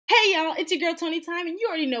Hey y'all, it's your girl ToniTime, and you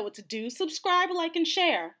already know what to do. Subscribe, like, and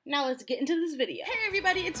share. Now let's get into this video. Hey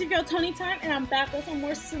everybody, it's your girl ToniTime, and I'm back with some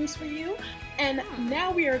more Sims for you. And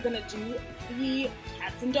now we are gonna do the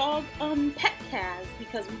cats and dog pet CAS,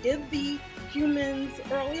 because we did the humans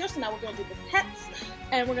earlier, so now we're gonna do the pets,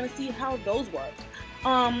 and we're gonna see how those work.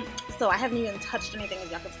 So I haven't even touched anything,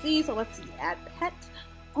 as y'all can see. So let's see, add pet.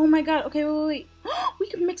 Oh my god, okay, wait. We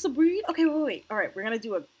can mix a breed? Okay, wait. Alright, we're gonna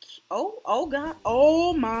do a... Oh god.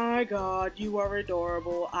 Oh my god, you are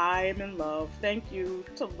adorable. I am in love. Thank you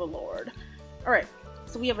to the Lord. Alright,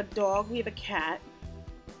 so we have a dog, we have a cat.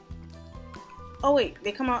 Oh wait,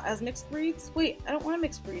 they come out as mixed breeds? Wait, I don't want a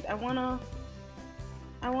mixed breed. I want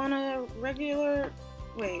a regular...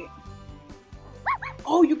 Wait.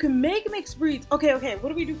 Oh, you can make mixed breeds. Okay, what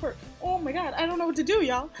do we do first? Oh my god, I don't know what to do,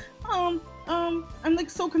 y'all. I'm like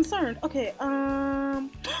so concerned. Okay,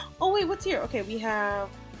 oh wait, what's here? Okay, we have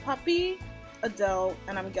puppy, adult,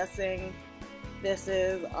 and I'm guessing this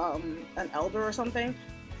is an elder or something.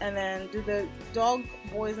 And then do the dog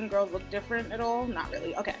boys and girls look different at all? Not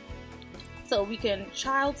really. Okay. So we can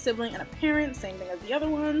child, sibling, and a parent, same thing as the other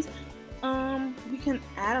ones. We can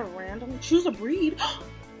add a random, choose a breed.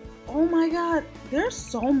 Oh my god, there's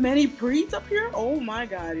so many breeds up here. Oh my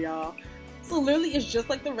god, y'all. So literally it's just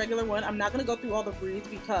like the regular one. I'm not gonna go through all the breeds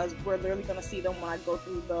because we're literally gonna see them when I go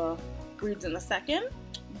through the breeds in a second.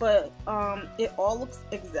 But it all looks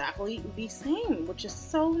exactly the same, which is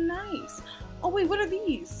so nice. Oh wait, what are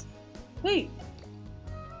these? Wait,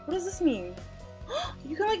 what does this mean?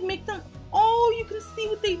 You can like make them, oh, you can see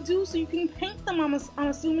what they do, so you can paint them. I'm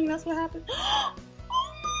assuming that's what happened.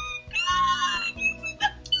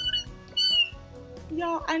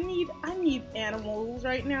 Y'all, I need animals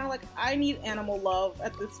right now. Like, I need animal love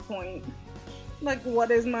at this point. Like,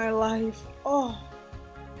 what is my life? Oh,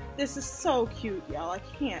 this is so cute, y'all. I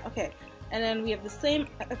can't. Okay, and then we have the same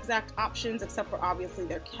exact options, except for obviously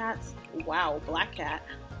they're cats. Wow, black cat.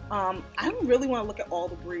 I really want to look at all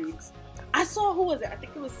the breeds. I saw, who was it? I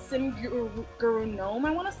think it was Sim Guru Gnome,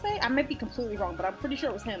 I want to say. I might be completely wrong, but I'm pretty sure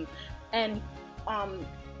it was him. And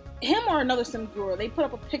him or another Sim Guru, they put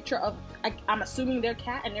up a picture of, I'm assuming their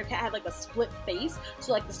cat, and their cat had like a split face,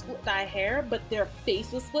 so like the split dye hair, but their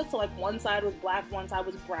face was split, so like one side was black, one side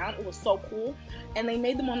was brown. It was so cool, and they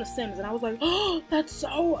made them on The Sims, and I was like, oh, that's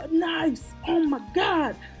so nice. Oh my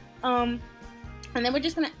god. And then we're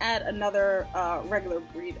just gonna add another regular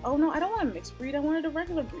breed. Oh no, I don't want a mixed breed. I wanted a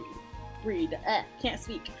regular breed. Can't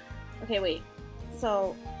speak. Okay, wait.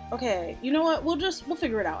 So, okay, you know what? We'll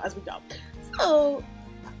figure it out as we go. So,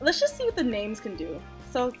 let's just see what the names can do.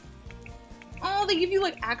 So, oh, they give you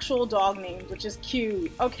like actual dog names, which is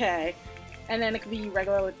cute. Okay, and then it could be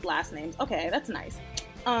regular with last names. Okay, that's nice.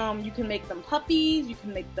 You can make them puppies, you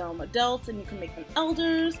can make them adults, and you can make them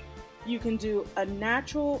elders. You can do a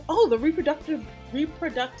natural. Oh, the reproductive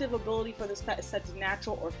ability for this pet is set to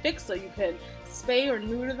natural or fixed, so you can spay or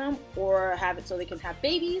neuter them, or have it so they can have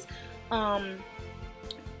babies.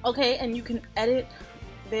 Okay, and you can edit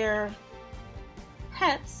their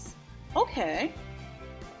pets. Okay,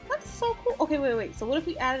 that's so cool. Okay, wait. So what if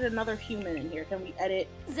we added another human in here? Can we edit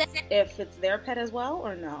if it's their pet as well,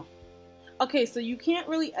 or no? Okay, so you can't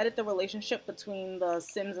really edit the relationship between the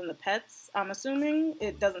Sims and the pets, I'm assuming.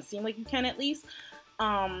 It doesn't seem like you can, at least.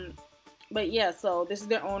 But yeah, so this is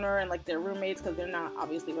their owner and like their roommates, because they're not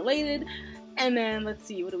obviously related. And then let's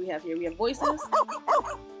see, what do we have here? We have voices.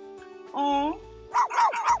 Oh.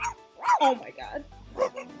 Oh my god.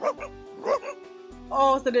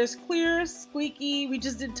 Oh, so there's clear, squeaky, we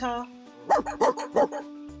just did tough.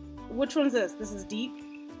 Which one's this? This is deep.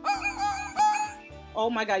 Oh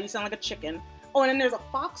my god, you sound like a chicken. Oh, and then there's a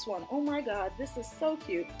fox one. Oh my god, this is so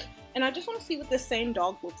cute. And I just want to see what this same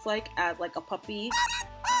dog looks like as like a puppy.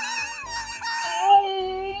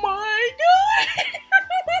 Oh my god!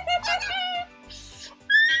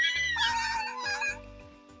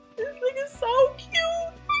 This thing is so cute.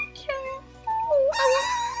 I can't.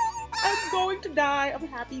 Oh, I'm going to die of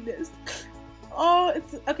happiness. Oh,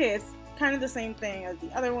 it's okay. It's kind of the same thing as the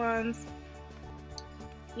other ones.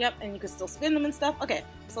 Yep, and you can still spin them and stuff. Okay,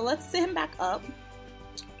 so let's sit him back up.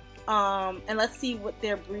 And let's see what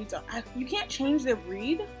their breeds are. You can't change their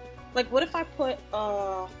breed? Like, what if I put,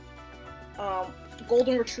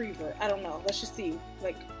 golden retriever? I don't know. Let's just see.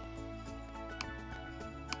 Like,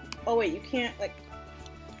 oh wait, you can't, like,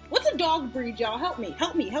 what's a dog breed, y'all? Help me.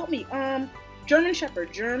 German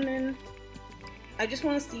Shepherd. German. I just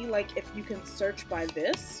want to see, like, if you can search by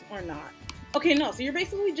this or not. Okay, no, so you're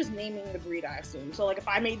basically just naming the breed, I assume. So, like, if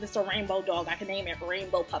I made this a rainbow dog, I can name it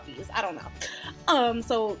Rainbow Puppies. I don't know.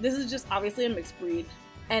 So this is just obviously a mixed breed.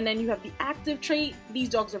 And then you have the active trait. These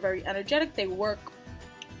dogs are very energetic. They work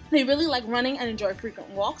They really like running and enjoy frequent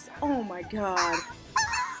walks. Oh my god.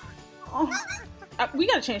 Oh. We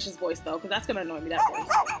gotta change his voice though, because that's gonna annoy me, that voice.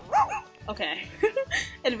 Okay.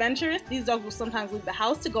 Adventurous. These dogs will sometimes leave the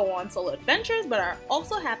house to go on solo adventures, but are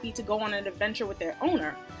also happy to go on an adventure with their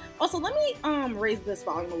owner. Also, let me raise this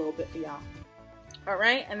volume a little bit for y'all.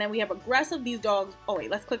 Alright, and then we have aggressive. These dogs... Oh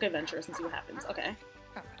wait, let's click adventurous and see what happens. Okay.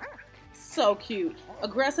 So cute.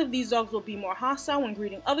 Aggressive. These dogs will be more hostile when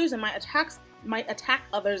greeting others and might attack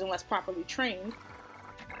others unless properly trained.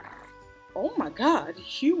 Oh my god,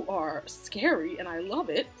 you are scary and I love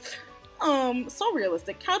it. So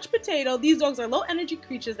realistic. Couch potato. These dogs are low energy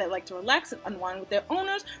creatures that like to relax and unwind with their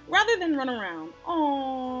owners rather than run around.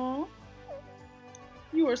 Aww.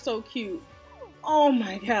 You are so cute. Oh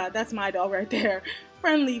my god, that's my dog right there.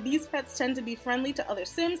 Friendly. These pets tend to be friendly to other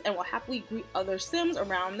Sims and will happily greet other Sims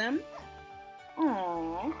around them.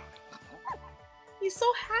 Aww. He's so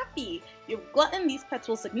happy. You're glutton. These pets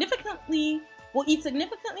will eat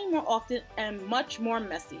significantly more often and much more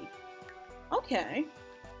messy. Okay.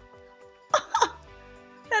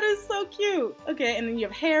 That is so cute. Okay, and then you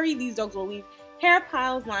have hairy. These dogs will leave hair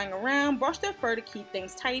piles lying around, brush their fur to keep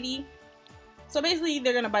things tidy. So basically,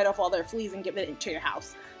 they're going to bite off all their fleas and give it into your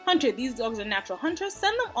house. Hunter. These dogs are natural hunters.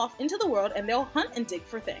 Send them off into the world and they'll hunt and dig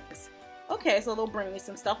for things. Okay, so they'll bring me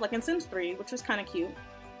some stuff like in Sims 3, which was kind of cute.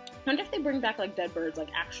 I wonder if they bring back like dead birds, like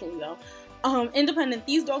actually though. Independent.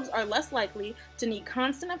 These dogs are less likely to need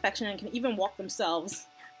constant affection and can even walk themselves.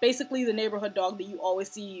 Basically the neighborhood dog that you always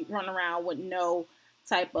see run around with no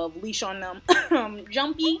type of leash on them.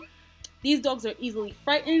 Jumpy. These dogs are easily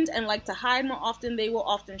frightened and like to hide more often. They will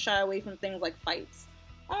often shy away from things like fights.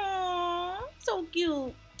 Aww, so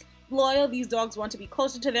cute. Loyal. These dogs want to be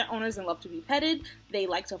closer to their owners and love to be petted. They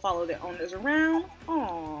like to follow their owners around.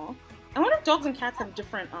 Aww. I wonder if dogs and cats have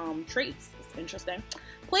different traits. It's interesting.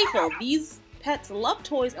 Playful. These pets love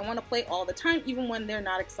toys and want to play all the time, even when they're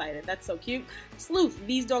not excited. That's so cute. Sleuth.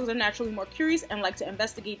 These dogs are naturally more curious and like to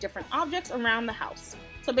investigate different objects around the house.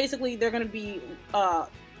 So basically, they're going to be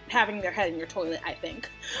having their head in your toilet, I think.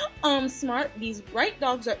 Smart. These bright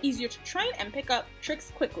dogs are easier to train and pick up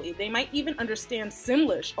tricks quickly. They might even understand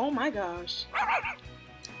Simlish. Oh my gosh.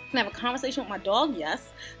 Can I have a conversation with my dog?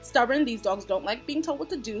 Yes. Stubborn. These dogs don't like being told what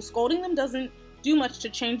to do. Scolding them doesn't do much to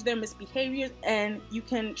change their misbehaviors, and you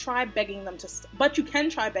can try begging them to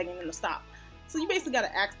stop. So you basically got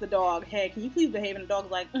to ask the dog, hey, can you please behave? And the dog's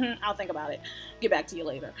like, I'll think about it. Get back to you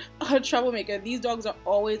later. Troublemaker. These dogs are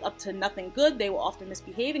always up to nothing good. They will often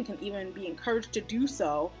misbehave and can even be encouraged to do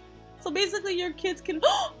so. So basically your kids can...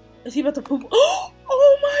 Is he about to poop?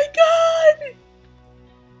 Oh my god!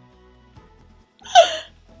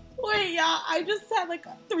 Wait, y'all, I just had like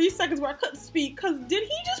 3 seconds where I couldn't speak, because did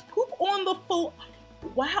he just poop on the floor?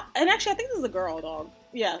 Wow. And actually, I think this is a girl dog.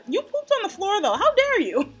 Yeah, you pooped on the floor though. How dare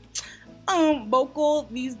you? Vocal.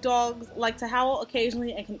 These dogs like to howl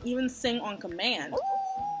occasionally and can even sing on command.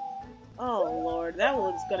 Oh lord, that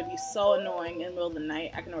was gonna be so annoying in the middle of the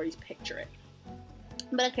night. I can already picture it.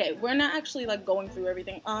 But okay, we're not actually like going through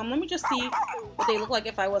everything. Let me just see what they look like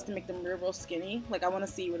if I was to make them real skinny. Like, I want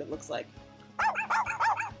to see what it looks like.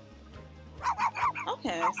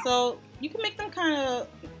 Okay, so you can make them kind of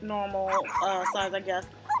normal size, I guess.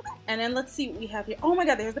 And then let's see what we have here. Oh my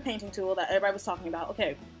god, there's the painting tool that everybody was talking about.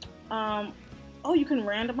 Okay. Oh, you can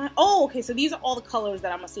randomize. Oh, okay, so these are all the colors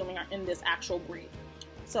that I'm assuming are in this actual breed.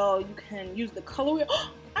 So you can use the color wheel.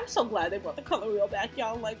 I'm so glad they brought the color wheel back,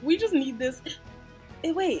 y'all. Like, we just need this.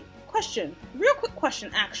 Hey, wait, question. Real quick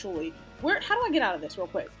question, actually. How do I get out of this real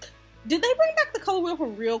quick? Did they bring back the color wheel for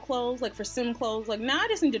real clothes? Like, for sim clothes? Like, now I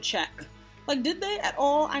just need to check. Like, did they at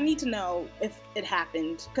all? I need to know if it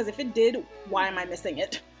happened. Because if it did, why am I missing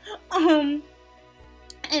it?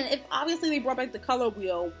 And if obviously they brought back the color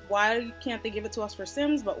wheel, why can't they give it to us for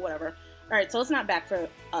Sims? But whatever. Alright, so it's not back for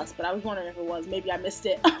us, but I was wondering if it was. Maybe I missed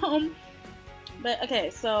it. But okay,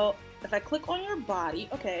 so if I click on your body,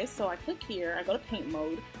 okay, so I click here, I go to paint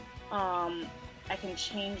mode. I can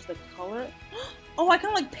change the color. Oh, I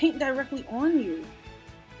can like paint directly on you.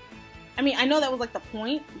 I mean, I know that was like the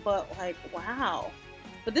point, but like, wow.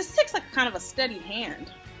 But this takes like kind of a steady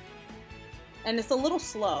hand. And it's a little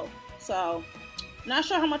slow, so not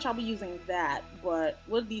sure how much I'll be using that, but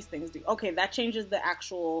what do these things do? Okay, that changes the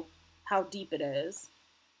actual, how deep it is.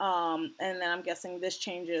 And then I'm guessing this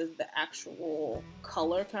changes the actual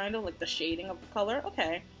color, kind of, like the shading of the color.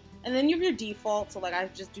 Okay. And then you have your default, so like I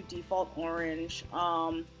just do default orange,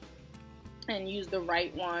 and use the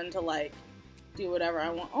right one to like do whatever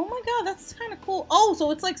I want. Oh my god, that's kind of cool. Oh,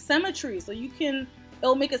 so it's like symmetry, so you can,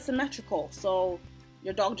 it'll make it symmetrical, so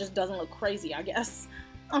your dog just doesn't look crazy, I guess.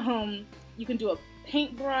 You can do a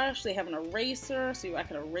paintbrush. They have an eraser, so I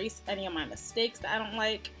can erase any of my mistakes that I don't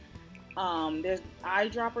like. There's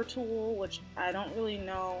eyedropper tool, which I don't really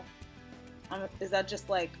know. Is that just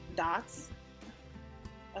like dots?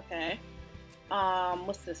 Okay.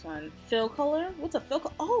 What's this one? Fill color? What's a fill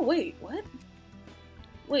color? Oh, wait, what?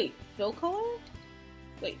 Wait, fill color?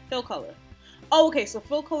 Wait, fill color. Oh, okay, so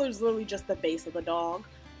fill color is literally just the base of the dog.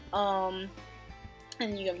 And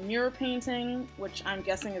you have mirror painting, which I'm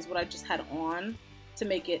guessing is what I just had on to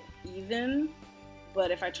make it even. But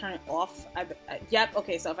if I turn it off, yep,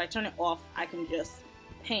 okay, so if I turn it off, I can just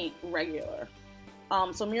paint regular.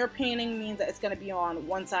 So mirror painting means that it's going to be on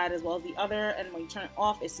one side as well as the other, and when you turn it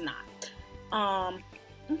off, it's not.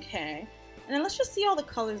 Okay. And then let's just see all the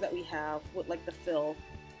colors that we have with, like, the fill.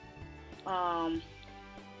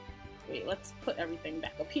 Wait, let's put everything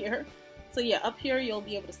back up here. So yeah, up here you'll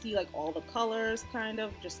be able to see, like, all the colors, kind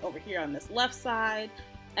of, just over here on this left side.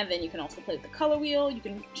 And then you can also play with the color wheel. You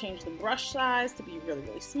can change the brush size to be really,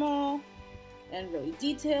 really small and really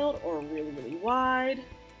detailed, or really, really wide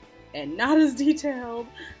and not as detailed.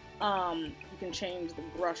 You can change the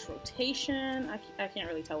brush rotation. I can't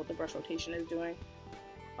really tell what the brush rotation is doing.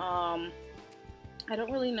 I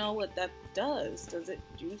don't really know what that does. Does it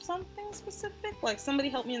do something specific? Like, somebody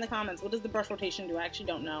help me in the comments. What does the brush rotation do? I actually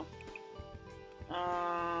don't know.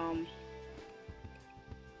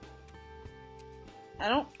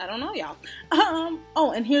 I don't know, y'all.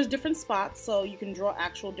 Oh, and here's different spots, so you can draw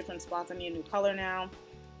actual different spots. I need a new color now.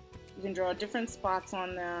 You can draw different spots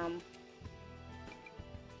on them.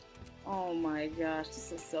 Oh my gosh,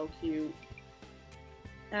 this is so cute.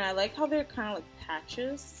 And I like how they're kind of like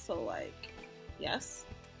patches, so like, yes.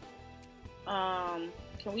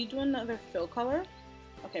 Can we do another fill color?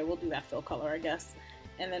 Okay, we'll do that fill color, I guess.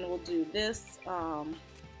 And then we'll do this,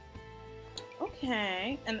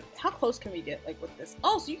 okay, and how close can we get, like, with this?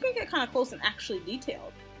 Oh, so you can get kind of close and actually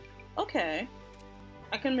detailed. Okay.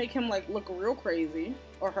 I can make him, like, look real crazy.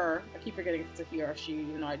 Or her. I keep forgetting if it's a he or a she,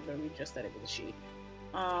 even though I literally just said it was a she.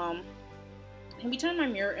 Can we turn my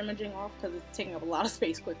mirror imaging off? Because it's taking up a lot of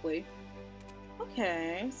space quickly.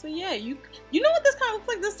 Okay, so yeah, you know what this kind of looks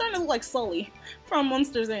like? This is starting to look like Sully from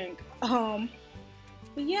Monsters, Inc.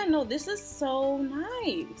 But yeah, no, this is so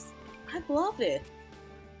nice. I love it.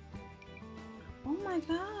 Oh my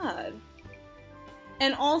god.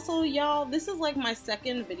 And also, y'all, this is like my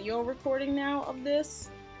second video recording now of this.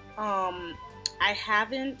 I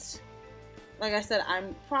haven't, like I said,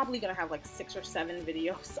 I'm probably gonna have like 6 or 7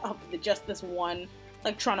 videos of just this one,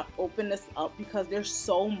 like trying to open this up because there's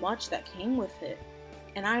so much that came with it.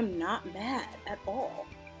 And I'm not mad at all.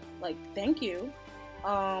 Like, thank you.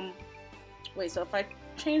 Wait, so if I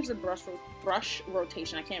change the brush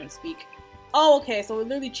rotation, I can't even speak. Oh, okay, so it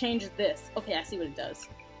literally changes this. Okay, I see what it does.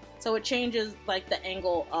 So it changes, like, the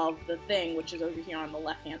angle of the thing, which is over here on the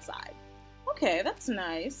left-hand side. Okay, that's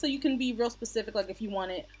nice. So you can be real specific, like if you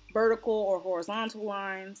want it vertical or horizontal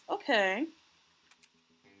lines. Okay.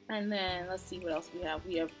 And then, let's see what else we have.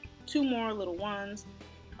 We have 2 more little ones.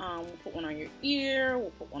 We'll put one on your ear.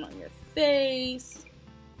 We'll put one on your face.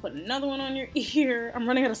 Put another one on your ear. I'm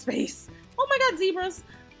running out of space. Oh my god, zebras!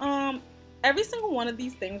 Every single one of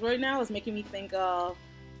these things right now is making me think of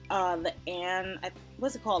the Anne,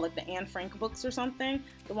 what's it called? Like the Anne Frank books or something?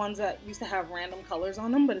 The ones that used to have random colors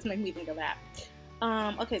on them, but it's making me think of that.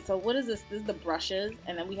 Okay, so what is this? This is the brushes,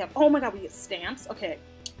 and then we have, oh my god, we get stamps. Okay,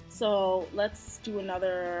 so let's do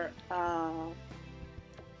another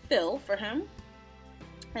fill for him.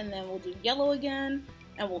 And then we'll do yellow again,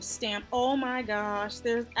 and we'll stamp. Oh my gosh,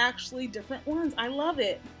 there's actually different ones. I love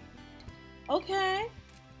it. Okay.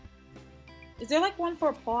 Is there like one for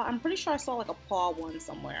a paw? I'm pretty sure I saw like a paw one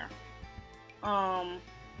somewhere. And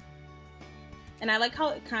I like how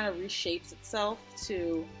it kind of reshapes itself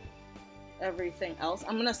to everything else.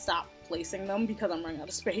 I'm gonna stop placing them because I'm running out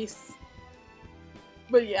of space.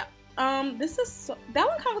 But yeah, this is so, that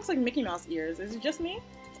one kind of looks like Mickey Mouse ears. Is it just me?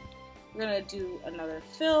 We're gonna do another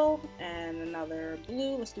fill and another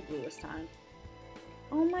blue. Let's do blue this time.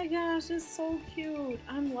 Oh my gosh, it's so cute.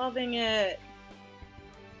 I'm loving it.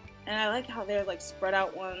 And I like how they're like spread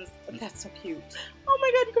out ones. That's so cute. Oh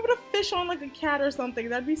my god, you could put a fish on like a cat or something.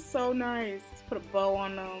 That'd be so nice. Put a bow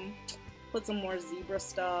on them. Put some more zebra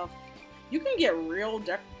stuff. You can get real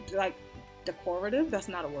decorative. That's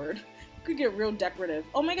not a word. You could get real decorative.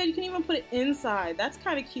 Oh my god, you can even put it inside. That's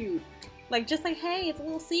kind of cute. Like, just like, hey, it's a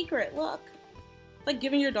little secret, look. It's like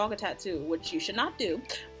giving your dog a tattoo, which you should not do.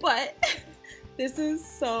 But this is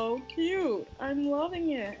so cute. I'm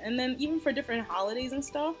loving it. And then even for different holidays and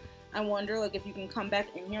stuff, I wonder, like, if you can come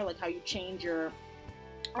back in here, like how you change your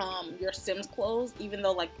Sims clothes, even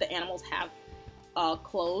though, like, the animals have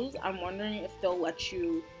clothes, I'm wondering if they'll let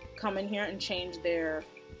you come in here and change their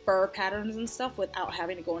fur patterns and stuff without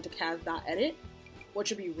having to go into CAS.edit, which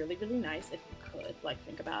would be really, really nice if you could, like,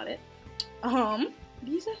 think about it.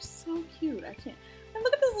 These are so cute. I can't. And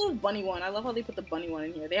look at this little bunny one. I love how they put the bunny one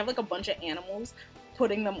in here. They have like a bunch of animals,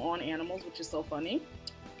 putting them on animals, which is so funny.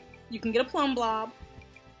 You can get a plum blob.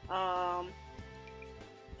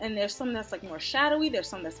 And there's some that's like more shadowy. There's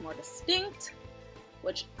some that's more distinct,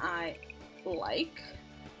 which I like.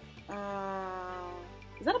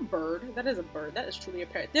 Is that a bird? That is a bird. That is truly a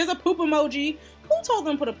parrot. There's a poop emoji. Who told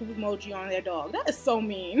them to put a poop emoji on their dog? That is so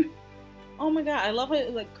mean. Oh my god, I love how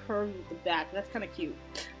it like curves at the back. That's kind of cute.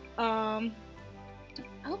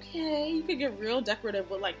 Okay, you could get real decorative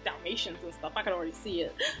with like Dalmatians and stuff. I can already see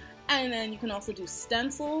it. And then you can also do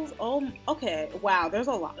stencils. Oh, okay. Wow, there's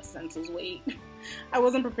a lot of stencils. Wait. I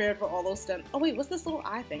wasn't prepared for all those stencils. Oh wait, what's this little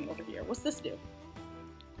eye thing over here? What's this do?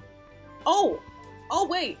 Oh! Oh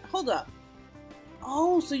wait, hold up.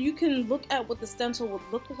 Oh, so you can look at what the stencil would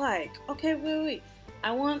look like. Okay, wait.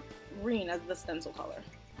 I want green as the stencil color.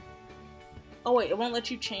 Oh wait, it won't let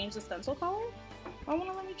you change the stencil color? Why won't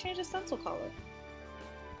it let me change the stencil color?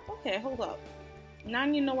 Okay, hold up. Now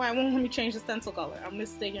you know why it won't let me change the stencil color. I'm gonna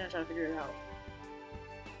stay here and try to figure it out.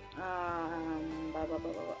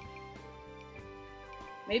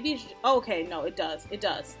 Maybe it's... Oh, okay, no, it does. It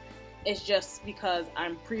does. It's just because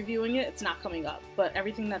I'm previewing it, it's not coming up. But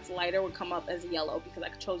everything that's lighter would come up as yellow because I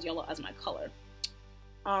chose yellow as my color.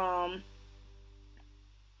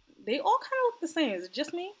 They all kind of look the same. Is it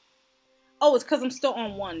just me? Oh, it's because I'm still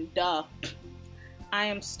on one. Duh. I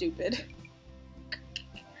am stupid.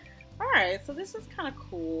 Alright, so this is kind of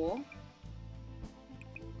cool.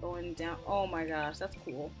 Going down. Oh my gosh, that's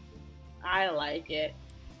cool. I like it.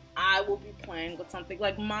 I will be playing with something.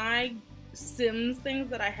 Like my Sims things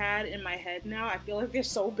that I had in my head now, I feel like they're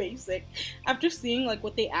so basic. After seeing like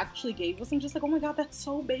what they actually gave us, I'm just like, oh my god, that's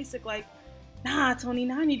so basic. Like, nah, Tony,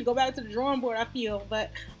 now I need to go back to the drawing board, I feel.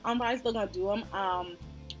 But I'm probably still gonna do them.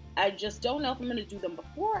 I just don't know if I'm gonna do them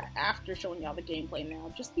before or after showing y'all the gameplay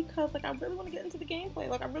now. Just because, like, I really want to get into the gameplay.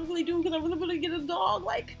 Like, I really do, because I really want to get a dog.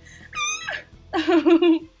 Like,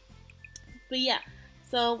 ah! But yeah.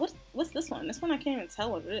 So what's this one? This one I can't even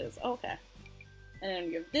tell what it is. Oh, okay. And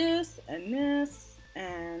then you have this and this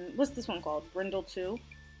and what's this one called? Brindle 2.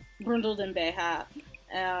 Brindled and Beha.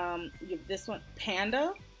 You have this one,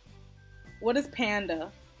 Panda. What is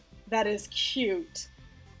Panda? That is cute.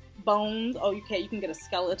 Bones. Oh, okay, you can get a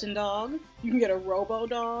skeleton dog. You can get a robo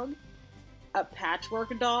dog. A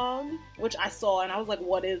patchwork dog, which I saw and I was like,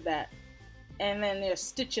 what is that? And then there's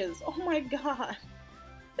Stitches. Oh my god.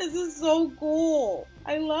 This is so cool.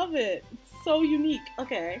 I love it. It's so unique.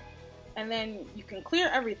 Okay. And then you can clear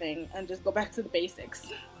everything and just go back to the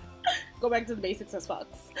basics. Go back to the basics as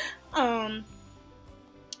fucks. And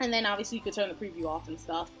then obviously you could turn the preview off and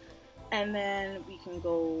stuff. And then we can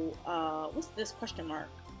go, what's this question mark?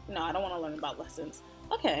 No, I don't want to learn about lessons.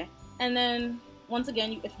 Okay. And then once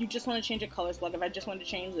again, if you just want to change your colors, like if I just wanted to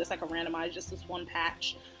change this, I can randomize just this one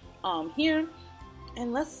patch here.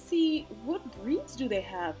 And let's see, what breeds do they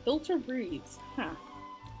have? Filter breeds. Huh.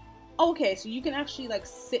 Okay, so you can actually like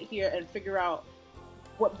sit here and figure out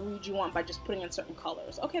what breed you want by just putting in certain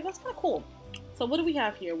colors. Okay, that's kind of cool. So what do we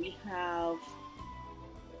have here? We have,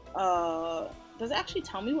 does it actually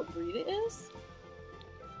tell me what breed it is?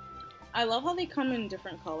 I love how they come in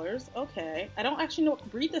different colors. Okay, I don't actually know what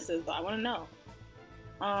breed this is though. I want to know.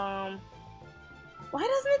 Why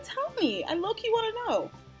doesn't it tell me? I low-key want to know.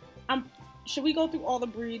 Should we go through all the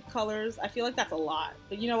breed colors? I feel like that's a lot,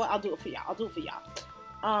 but you know what? I'll do it for y'all. I'll do it for y'all.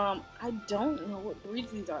 I don't know what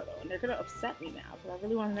breeds these are though, and they're gonna upset me now because I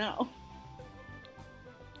really want to know.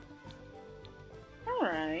 All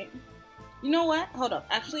right. You know what? Hold up.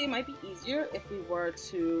 Actually, it might be easier if we were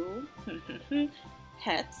to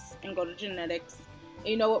pets and go to genetics. And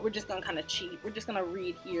you know what? We're just gonna kind of cheat. We're just gonna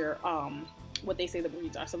read here what they say the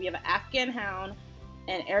breeds are. So we have an Afghan Hound,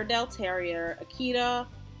 an Airedale Terrier, Akita,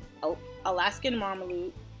 Alaskan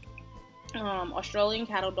Marmaloot, Australian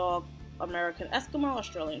Cattle Dog, American Eskimo,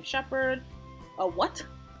 Australian Shepherd, a what?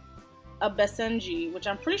 A Basenji, which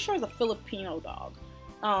I'm pretty sure is a Filipino dog,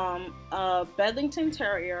 a Bedlington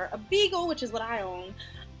Terrier, a Beagle, which is what I own,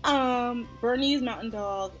 Bernese Mountain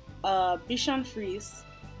Dog, Bichon Frise,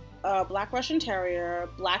 Black Russian Terrier,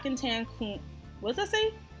 Black and Tan Coon, what does that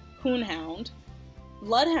say? Coonhound,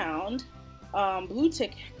 Bloodhound, Blue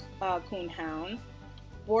Tick Coonhound,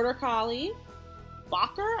 Border Collie,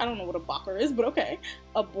 Bocker, I don't know what a Bocker is, but okay,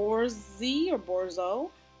 a Borzee or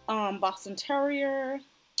Borzo, Boston Terrier,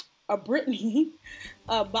 a Brittany,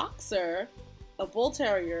 a Boxer, a Bull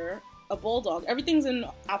Terrier, a bulldog. Everything's in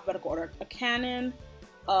alphabetical order. A Cannon,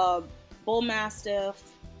 a Bull Mastiff,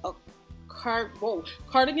 a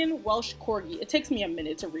Cardigan Welsh Corgi. It takes me a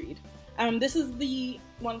minute to read. This is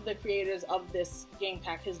one of the creators of this game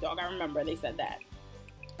pack, his dog. I remember they said that.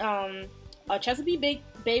 A Chesapeake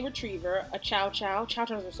Bay Retriever, a Chow Chow. Chow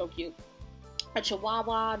Chows are so cute. A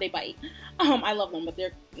Chihuahua, they bite. I love them, but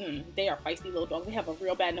they are feisty little dogs. They have a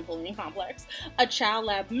real bad Napoleon complex. A Chow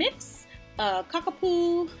Lab Mix, a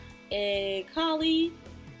Cockapoo, a Collie,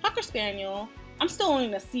 Cocker Spaniel. I'm still only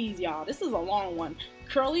in the C's, y'all. This is a long one.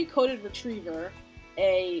 Curly Coated Retriever,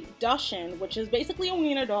 a Dachshund, which is basically a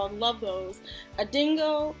wiener dog. Love those. A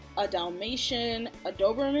Dingo, a Dalmatian, a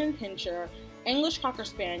Doberman Pinscher, English Cocker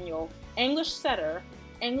Spaniel, English Setter,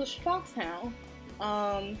 English Foxhound,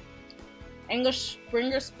 English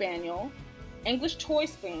Springer Spaniel, English Toy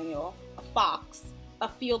Spaniel, a Fox, a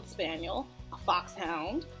Field Spaniel, a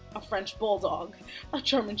Foxhound, a French Bulldog, a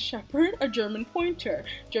German Shepherd, a German Pointer,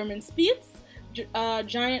 German Spitz,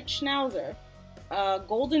 Giant Schnauzer, a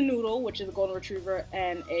Golden Noodle, which is a Golden Retriever,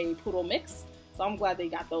 and a Poodle mix. So I'm glad they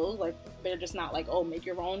got those. Like, they're just not like, oh, make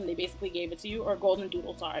your own. They basically gave it to you. Or Golden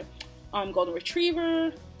Doodle, sorry. Golden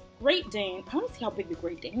Retriever, Great Dane. I want to see how big the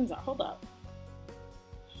Great Danes are. Hold up.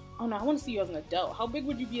 Oh no, I want to see you as an adult. How big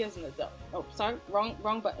would you be as an adult? Oh, sorry,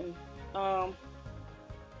 wrong button. Oh,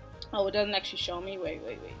 it doesn't actually show me. Wait.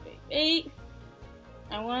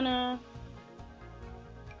 I wanna.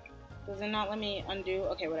 Does it not let me undo?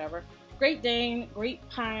 Okay, whatever. Great Dane, Great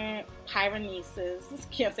Pyrenees.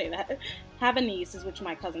 Can't say that. Havanese is which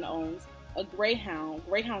my cousin owns. A Greyhound.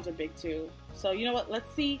 Greyhounds are big too. So you know what?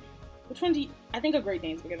 Let's see. Which one do you? I think a Great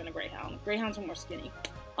Dane's bigger than a Greyhound. Greyhounds are more skinny.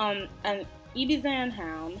 An Ibizan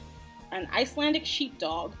Hound, an Icelandic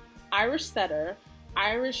Sheepdog, Irish Setter,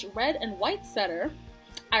 Irish Red and White Setter,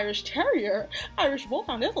 Irish Terrier, Irish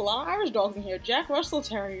Wolfhound. There's a lot of Irish dogs in here. Jack Russell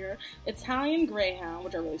Terrier, Italian Greyhound,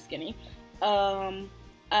 which are really skinny, a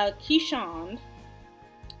Keeshond,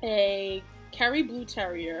 a Kerry Blue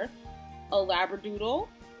Terrier, a Labradoodle.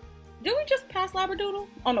 Did we just pass Labradoodle?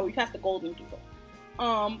 Oh no, we passed the Golden Doodle.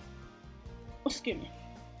 Excuse me.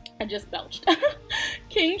 I just belched.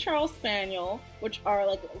 King Charles Spaniel, which are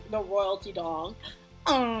like the royalty dog.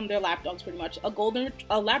 They're lap dogs pretty much. A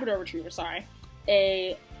Labrador Retriever, sorry.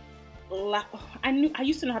 I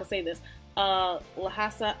used to know how to say this.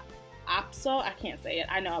 Lhasa Apso, I can't say it.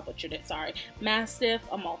 I know I butchered it, sorry. Mastiff,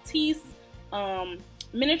 a Maltese,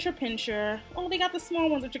 Miniature Pinscher. Oh, they got the small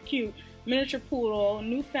ones, which are cute. Miniature Poodle,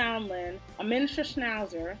 Newfoundland, a Miniature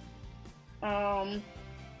Schnauzer.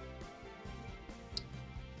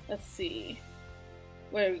 Let's see.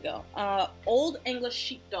 Where we go? Old English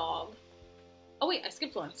Sheepdog. Oh wait, I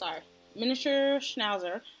skipped one, sorry. Miniature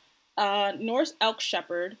Schnauzer. Norse Elk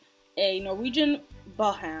Shepherd. A Norwegian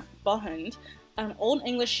Buhund. An Old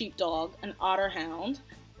English Sheepdog. An Otter Hound.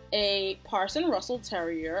 A Parson Russell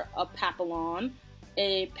Terrier. A Papillon.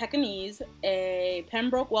 A Pekingese. A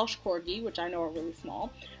Pembroke Welsh Corgi, which I know are really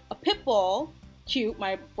small. A Pit Bull. Cute,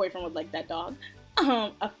 my boyfriend would like that dog.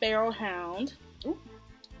 A Pharaoh Hound. Ooh.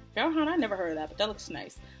 Pharaoh Hound, I never heard of that, but that looks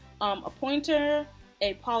nice. A Pointer,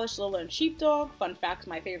 a Polished Lowland Sheepdog. Fun fact,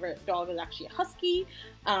 my favorite dog is actually a Husky.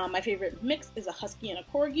 My favorite mix is a Husky and a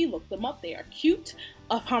Corgi. Look them up, they are cute.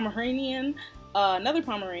 A Pomeranian, another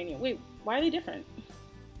Pomeranian. Wait, why are they different?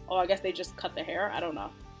 Oh, I guess they just cut the hair, I don't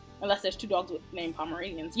know. Unless there's two dogs with named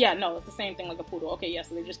Pomeranians. Yeah, no, it's the same thing like a poodle. Okay, yeah,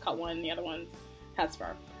 so they just cut one and the other one has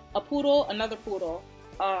fur. A poodle, another poodle,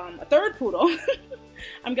 a third poodle.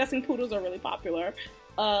 I'm guessing poodles are really popular.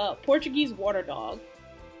 Portuguese water dog,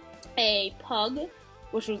 a pug,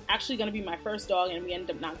 which was actually going to be my first dog, and we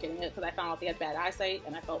ended up not getting it because I found out they had bad eyesight,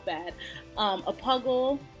 and I felt bad. A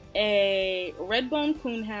puggle, a red-bone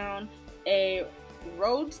coonhound, a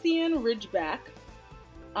Rhodesian ridgeback,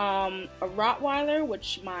 a Rottweiler,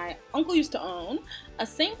 which my uncle used to own, a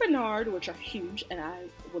Saint Bernard, which are huge, and I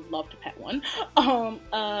would love to pet one.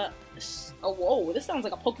 Whoa, this sounds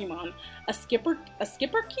like a Pokemon. A Skipperkey?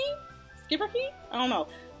 I don't know.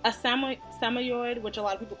 A Samoyed, which a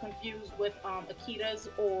lot of people confuse with Akitas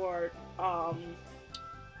or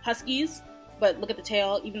Huskies, but look at the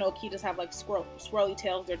tail. Even though Akitas have like swirly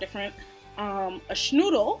tails, they're different. A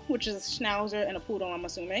Schnoodle, which is a Schnauzer and a Poodle, I'm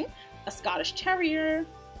assuming. A Scottish Terrier.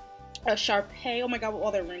 A Shar-Pei, oh my god, with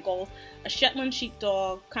all their wrinkles. A Shetland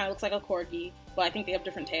Sheepdog, kind of looks like a Corgi, but I think they have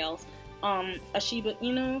different tails. A Shiba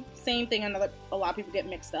Inu, same thing, a lot of people get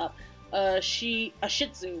mixed up. A Shih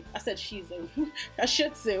Tzu. I said Shih Tzu. A Shih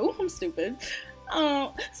Tzu. I'm stupid.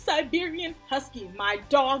 Siberian Husky. My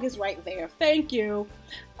dog is right there. Thank you.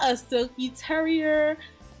 A Silky Terrier.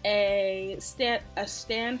 A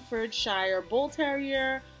Stanfordshire Bull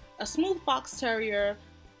Terrier. A Smooth Fox Terrier.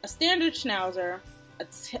 a standard Schnauzer, a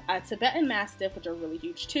Tibetan Mastiff, which are really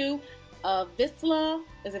huge too, a Vizsla,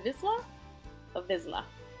 is it Vizsla? A Vizsla,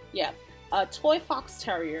 yeah. A Toy Fox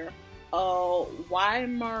Terrier, a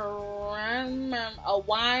Weimaraner,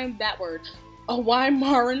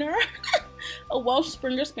 a Welsh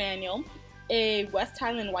Springer Spaniel, a West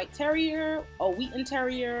Highland White Terrier, a Wheaton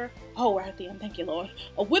Terrier, oh, we're at the end, thank you, Lord,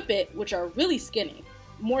 a Whippet, which are really skinny,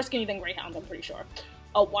 more skinny than Greyhounds, I'm pretty sure,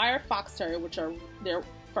 a Wire Fox Terrier, which are, their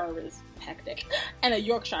fur is hectic, and a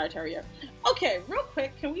Yorkshire Terrier. Okay, real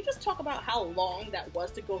quick, can we just talk about how long that was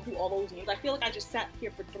to go through all those names? I feel like I just sat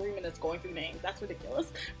here for 3 minutes going through names. That's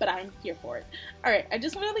ridiculous, but I'm here for it. Alright, I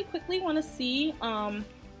just really quickly want to see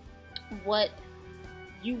what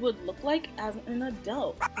you would look like as an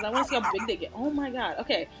adult, because I want to see how big they get. Oh my god.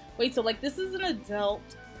 Okay, wait, so like this is an adult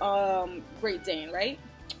Great Dane, right?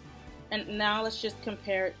 And now let's just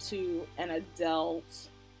compare it to an adult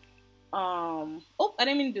oh, I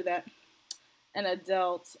didn't mean to do that. An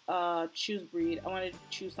adult choose breed. I want to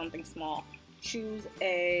choose something small. Choose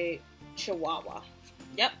a Chihuahua.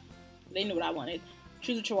 Yep, they knew what I wanted.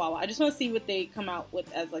 Choose a Chihuahua. I just want to see what they come out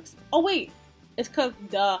with as like, oh wait, it's because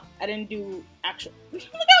duh, I didn't do actual. Look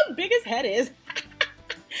how big his head is.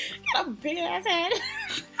 Got a big ass head.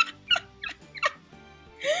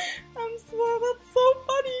 That's so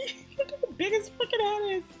funny. Look how big his freaking head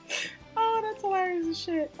is. Oh, that's hilarious as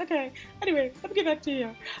shit. Okay, anyway, let me get back to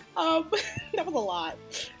you. That was a lot.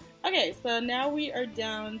 Okay, so now we are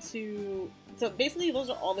down to, so basically those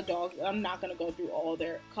are all the dogs. I'm not gonna go through all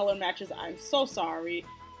their color matches. I'm so sorry.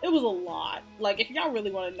 It was a lot. Like, if y'all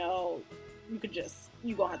really want to know, you could just,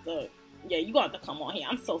 you gonna have to come on here.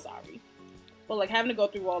 I'm so sorry. But like, having to go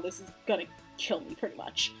through all this is gonna kill me pretty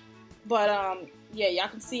much. But yeah, y'all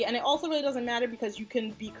can see, and it also really doesn't matter because you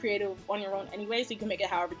can be creative on your own anyway, so you can make it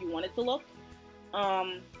however you want it to look.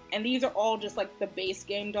 And these are all just like the base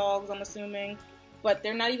game dogs, I'm assuming, but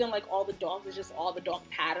they're not even like all the dogs, it's just all the dog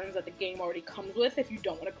patterns that the game already comes with if you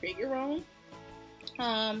don't want to create your own.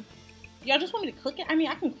 Y'all just want me to click it? I mean,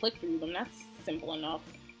 I can click through them, that's simple enough,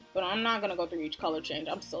 but I'm not gonna go through each color change,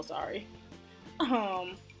 I'm so sorry.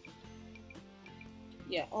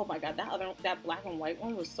 Yeah, oh my god, that black and white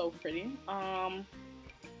one was so pretty. I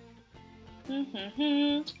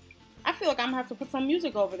feel like I'm gonna have to put some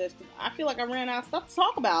music over this because I feel like I ran out of stuff to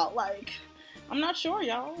talk about. Like, I'm not sure,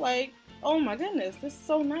 y'all. Like, oh my goodness, this is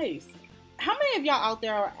so nice. How many of y'all out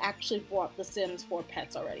there are actually bought The Sims for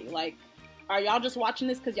pets already? Like, are y'all just watching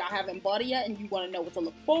this because y'all haven't bought it yet and you want to know what to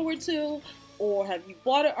look forward to? Or have you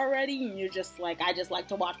bought it already and you're just like, I just like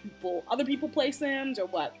to watch other people play Sims, or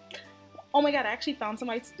what? Oh my god, I actually found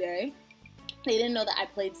somebody today. They didn't know that I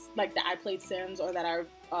played Sims or that I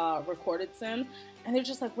recorded Sims. And they're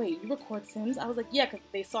just like, wait, you record Sims? I was like, yeah, because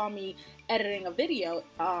they saw me editing a video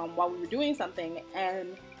while we were doing something.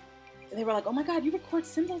 And they were like, oh my god, you record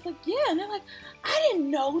Sims? I was like, yeah. And they're like, I didn't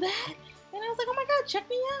know that. And I was like, oh my god, check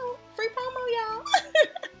me out. Free promo, y'all.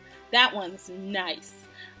 That one's nice.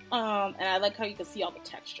 And I like how you can see all the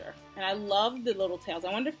texture. And I love the little tails.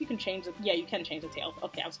 I wonder if you can change the... Yeah, you can change the tails.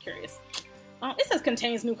 Okay, I was curious. It says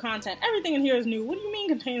contains new content. Everything in here is new. What do you mean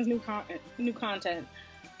contains new content?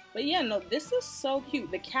 But yeah, no, this is so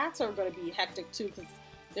cute. The cats are going to be hectic too because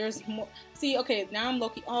there's more... See, okay, now I'm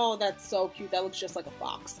low-key... Oh, that's so cute. That looks just like a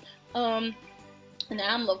fox.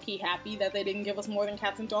 Now I'm low-key happy that they didn't give us more than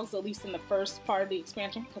cats and dogs, at least in the first part of the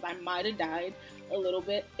expansion, because I might have died a little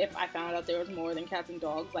bit if I found out there was more than cats and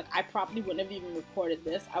dogs. Like, I probably wouldn't have even recorded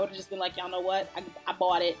this. I would have just been like, y'all know what? I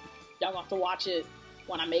bought it. Y'all gonna have to watch it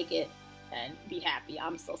when I make it and be happy.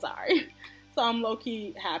 I'm so sorry. So I'm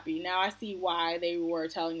low-key happy. Now I see why they were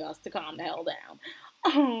telling us to calm the hell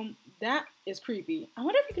down. That is creepy. I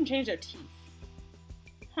wonder if you can change their teeth.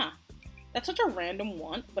 Huh. That's such a random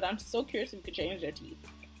one, but I'm so curious if you could change their teeth.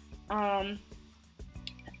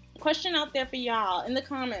 Question out there for y'all in the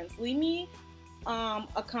comments. Leave me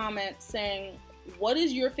a comment saying, what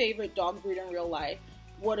is your favorite dog breed in real life?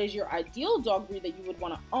 What is your ideal dog breed that you would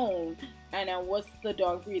want to own? And then what's the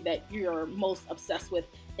dog breed that you're most obsessed with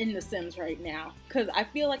in The Sims right now? Because I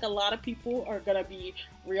feel like a lot of people are going to be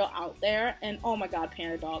real out there, and oh my god,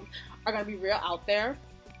 panda dogs are going to be real out there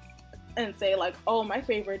and say like, oh, my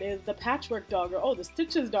favorite is the patchwork dog, or oh, the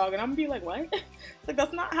Stitches dog, and I'm gonna be like, what? Like,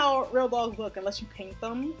 that's not how real dogs look unless you paint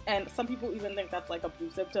them, and some people even think that's like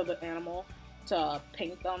abusive to the animal to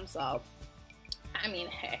paint them. So I mean,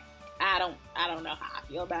 hey, I don't know how I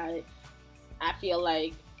feel about it. I feel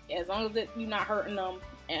like as long as you're not hurting them,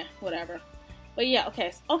 whatever. But yeah,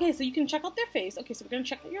 okay, so you can check out their face. Okay, so we're gonna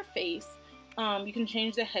check out your face. You can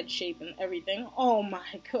change the head shape and everything. Oh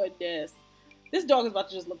my goodness. This dog is about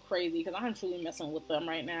to just look crazy because I'm truly messing with them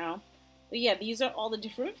right now. But yeah, these are all the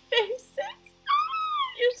different faces.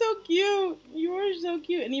 You're so cute. You are so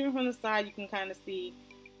cute. And even from the side, you can kind of see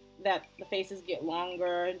that the faces get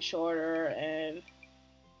longer and shorter. And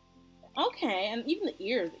okay, and even the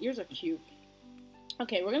ears are cute.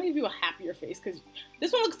 Okay, we're gonna give you a happier face because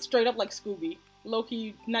this one looks straight up like Scooby.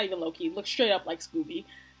 Low-key, not even low-key, looks straight up like Scooby.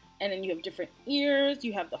 And then you have different ears.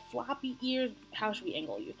 You have the floppy ears. How should we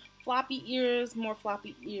angle you? Floppy ears, more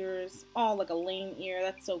floppy ears. Oh, like a lame ear.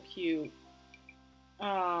 That's so cute.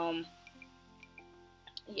 Yeah.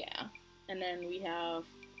 And then we have,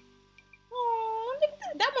 oh,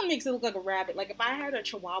 that one makes it look like a rabbit. Like if I had a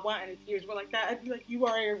chihuahua and its ears were like that, I'd be like, you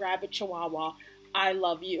are a rabbit chihuahua. I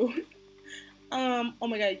love you. Oh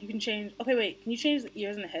my god, you can change, okay wait, can you change the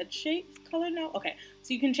ears and the head shape color now? Okay,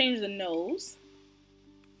 so you can change the nose,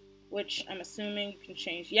 which I'm assuming you can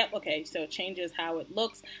change, yep, okay, so it changes how it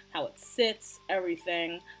looks, how it sits,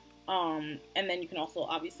 everything. And then you can also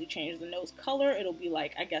obviously change the nose color. It'll be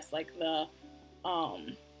like, I guess like the, what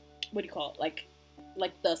do you call it,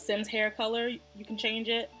 like the Sims hair color, you can change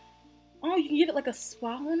it. Oh, you can give it like a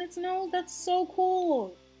spot on its nose, that's so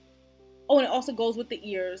cool. Oh, and it also goes with the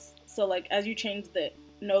ears. So, like, as you change the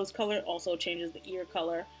nose color, it also changes the ear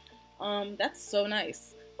color. That's so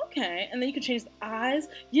nice. Okay, and then you can change the eyes.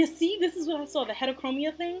 Yeah, see, this is what I saw, the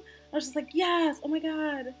heterochromia thing. I was just like, yes, oh my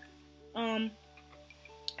god.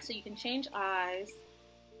 So you can change eyes.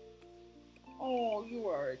 Oh, you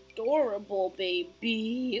are adorable,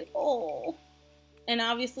 baby. Oh. And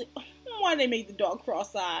obviously, why they made the dog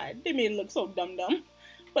cross-eyed? They made it look so dumb.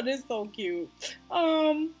 But it's so cute.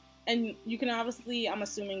 And you can obviously, I'm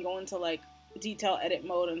assuming, go into like detail edit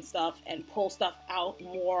mode and stuff and pull stuff out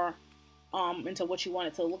more into what you want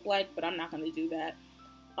it to look like, but I'm not going to do that.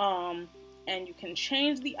 And you can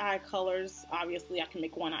change the eye colors. Obviously, I can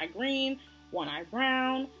make one eye green, one eye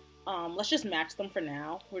brown. Let's just match them for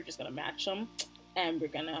now. We're just going to match them and we're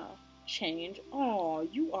going to change. Oh,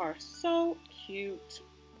 you are so cute.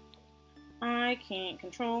 I can't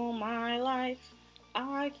control my life.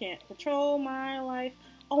 I can't control my life.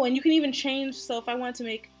 Oh, and you can even change, so if I wanted to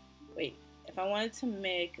make, if I wanted to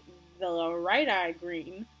make the right eye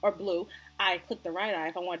green, or blue, I click the right eye.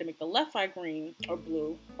 If I wanted to make the left eye green, or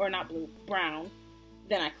blue, or not blue, brown,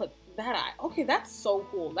 then I click that eye. Okay, that's so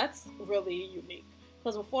cool. That's really unique.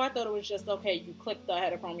 Because before I thought it was just, okay, you click the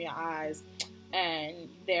heterochromia eyes, and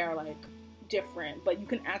they're like different, but you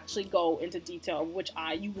can actually go into detail of which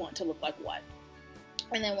eye you want to look like what.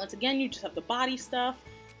 And then once again, you just have the body stuff.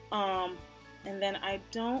 And then I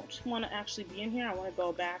don't want to actually be in here. I want to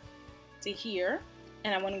go back to here.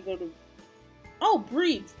 And I want to go to, oh,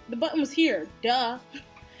 breeds. The button was here. Duh.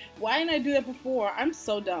 Why didn't I do that before? I'm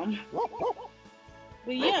so dumb.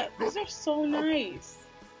 But yeah, these are so nice.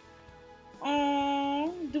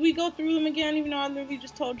 Oh, do we go through them again? Even though I literally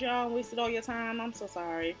just told y'all and wasted all your time. I'm so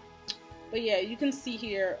sorry. But yeah, you can see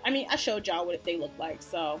here. I mean, I showed y'all what they look like,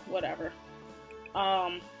 so whatever.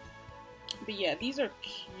 But yeah, these are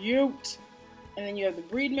cute. And then you have the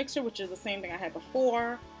breed mixer, which is the same thing I had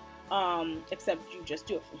before, except you just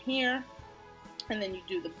do it from here. And then you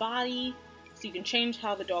do the body, so you can change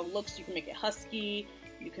how the dog looks. You can make it husky,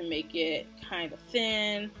 you can make it kind of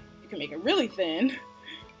thin, you can make it really thin,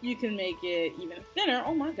 you can make it even thinner.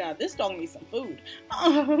 Oh my god, this dog needs some food.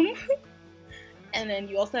 And then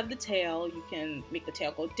you also have the tail. You can make the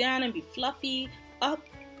tail go down and be fluffy, up,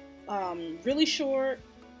 really short,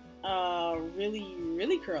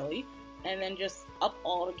 really curly, and then just up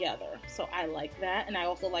all together. So I like that. And I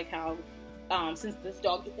also like how, since this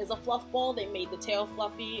dog is a fluff ball, they made the tail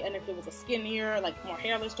fluffy, and if it was a skinnier, like more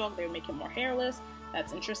hairless dog, they would make him more hairless.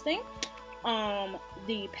 That's interesting.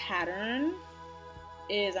 The pattern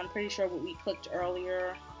is, I'm pretty sure what we clicked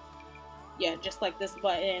earlier. Yeah, just like this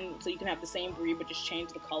button, so you can have the same breed, but just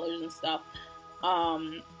change the colors and stuff.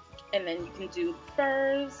 And then you can do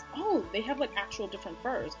furs. Oh, they have like actual different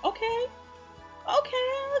furs. Okay. Okay,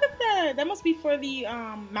 look at that. That must be for the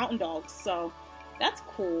mountain dogs, so that's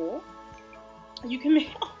cool. You can make,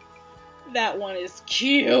 oh, that one is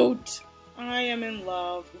cute. I am in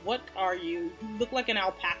love. What are you? You look like an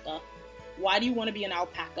alpaca. Why do you want to be an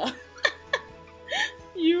alpaca?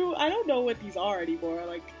 I don't know what these are anymore.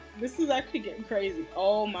 Like, this is actually getting crazy.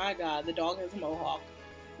 Oh my god, the dog has a mohawk.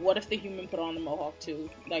 What if the human put on the mohawk too?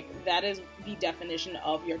 Like, that is the definition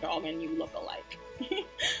of your dog and you look alike.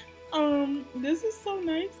 This is so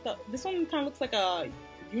nice. This one kind of looks like a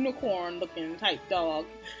unicorn looking type dog.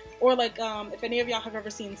 Or like, if any of y'all have ever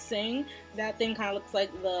seen Sing, that thing kind of looks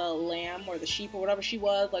like the lamb or the sheep or whatever she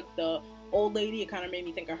was, like the old lady. It kind of made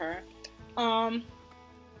me think of her.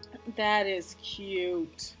 That is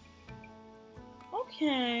cute.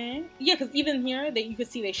 Okay. Yeah, because even here, you could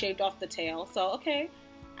see they shaved off the tail. So, okay.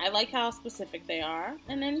 I like how specific they are.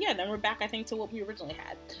 And then, yeah, then we're back, I think, to what we originally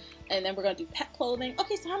had. And then we're going to do pet clothing.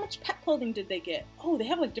 Okay, so how much pet clothing did they get? Oh, they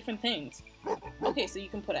have, like, different things. Okay, so you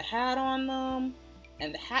can put a hat on them.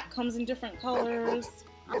 And the hat comes in different colors.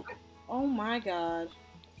 Oh, my God.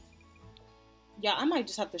 Yeah, I might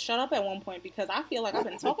just have to shut up at one point because I feel like I've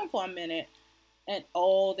been talking for a minute. And,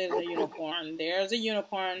 oh, there's a unicorn. There's a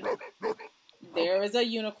unicorn. There is a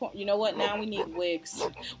unicorn. You know what? Now we need wigs.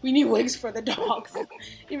 We need wigs for the dogs.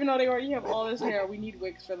 Even though they already have all this hair, we need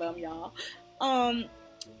wigs for them, y'all.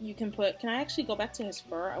 You can put... Can I actually go back to his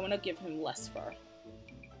fur? I want to give him less fur.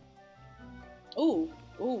 Ooh.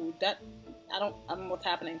 Ooh, that... I don't know what's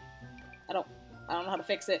happening. I don't know how to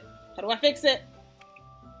fix it. How do I fix it?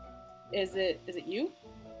 Is it you?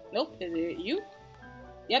 Nope. Is it you?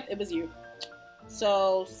 Yep, it was you.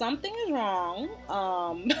 So, something is wrong.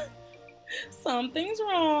 Something's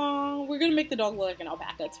wrong. We're gonna make the dog look like an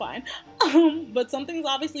alpaca, it's fine. But something's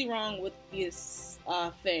obviously wrong with this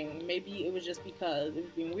thing. Maybe it was just because it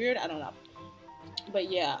was being weird, I don't know. But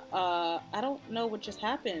yeah, I don't know what just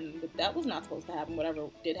happened, but that was not supposed to happen, whatever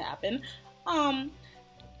did happen.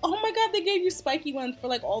 Oh my god, they gave you spiky ones for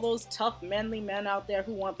like all those tough manly men out there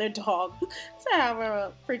who want their dog to have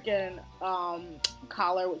a freaking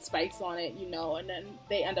collar with spikes on it, you know, and then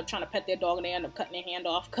they end up trying to pet their dog and they end up cutting their hand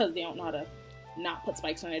off because they don't know how to not put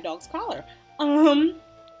spikes on their dog's collar.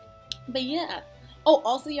 But yeah. Oh,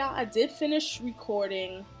 also y'all, I did finish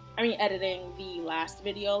editing the last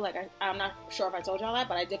video. Like, I'm not sure if I told y'all that,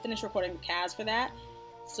 but I did finish recording the CAS for that.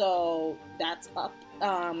 So that's up.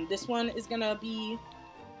 This one is gonna be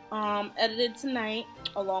edited tonight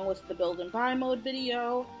along with the build and buy mode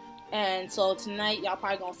video. And so tonight y'all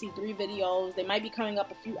probably gonna see 3 videos. They might be coming up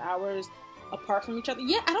a few hours apart from each other.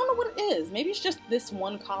 Yeah, I don't know what it is. Maybe it's just this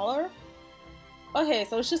one collar. Okay,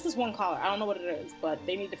 so it's just this one collar. I don't know what it is, but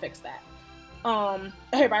they need to fix that.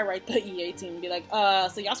 Everybody write the EA team and be like,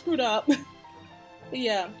 so y'all screwed up. But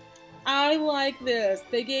yeah, I like this.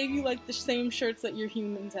 They gave you like the same shirts that your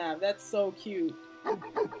humans have. That's so cute.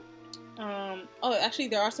 Oh, actually,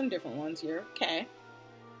 there are some different ones here. Okay.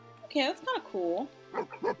 Okay, that's kind of cool.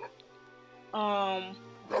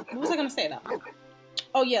 What was I gonna say, though?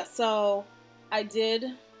 Oh, yeah, so I did,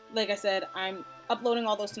 like I said, I'm uploading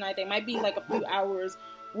all those tonight. They might be, like, a few hours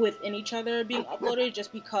within each other being uploaded,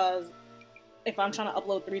 just because if I'm trying to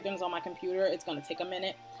upload 3 things on my computer, it's gonna take a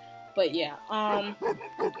minute. But, yeah, oh,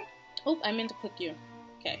 I meant to click you.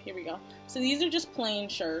 Okay, here we go. So these are just plain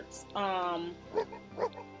shirts.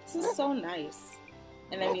 This is so nice.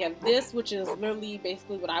 And then we have this, which is literally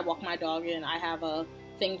basically what I walk my dog in. I have a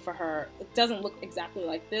thing for her. It doesn't look exactly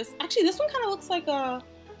like this. Actually, this one kind of looks like a,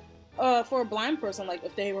 for a blind person, like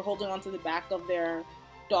if they were holding onto the back of their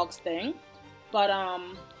dog's thing. But,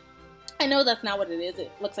 I know that's not what it is.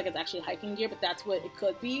 It looks like it's actually hiking gear, but that's what it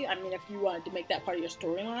could be. I mean, if you wanted to make that part of your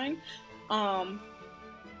storyline.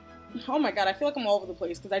 Oh my god, I feel like I'm all over the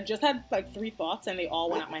place because I just had like 3 thoughts and they all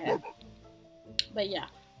went out my head. But yeah.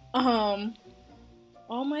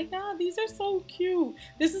 Oh my god, these are so cute.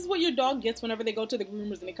 This is what your dog gets whenever they go to the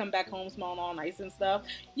groomers and they come back home smelling all nice and stuff.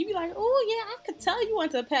 You be like, oh yeah, I could tell you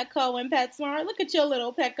went to Petco and PetSmart. Look at your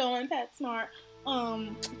little Petco and PetSmart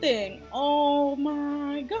thing. Oh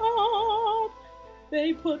my god.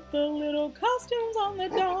 They put the little costumes on the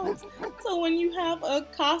dogs. So when you have a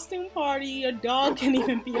costume party, your dog can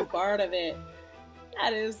even be a part of it.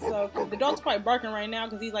 That is so cool. The dog's probably barking right now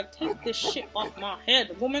because he's like, take this shit off my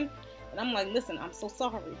head, woman. And I'm like, listen, I'm so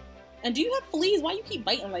sorry. And do you have fleas? Why you keep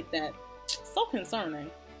biting like that? So concerning.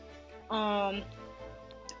 But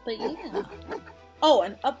yeah. Oh,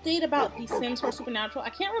 an update about The Sims 4 Supernatural.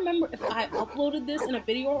 I can't remember if I uploaded this in a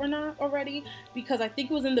video or not already, because I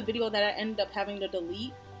think it was in the video that I ended up having to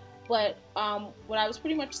delete. But what I was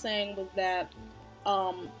pretty much saying was that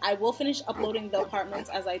I will finish uploading the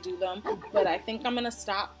apartments as I do them, but I think I'm going to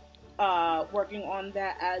stop working on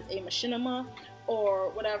that as a machinima or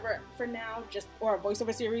whatever for now, or a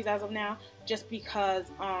voiceover series as of now, just because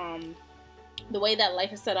the way that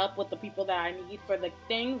life is set up with the people that I need for the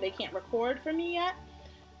thing, they can't record for me yet.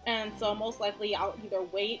 And so most likely I'll either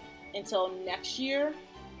wait until next year,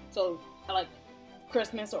 so like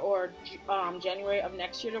Christmas or January of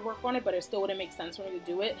next year to work on it, but it still wouldn't make sense for me to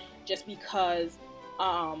do it just because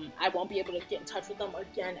I won't be able to get in touch with them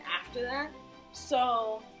again after that.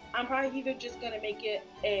 So I'm probably either just going to make it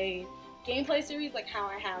a gameplay series like how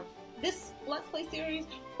I have this Let's Play series,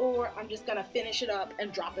 or I'm just going to finish it up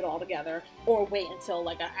and drop it all together, or wait until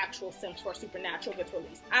like an actual Sims 4 Supernatural gets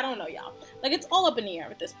released. I don't know, y'all. Like, it's all up in the air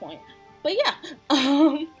at this point. But yeah,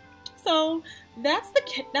 So that's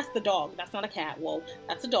the dog. That's not a cat. Whoa,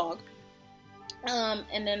 that's a dog.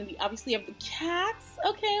 And then we obviously have the cats.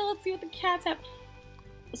 Okay, let's see what the cats have.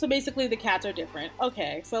 So basically the cats are different.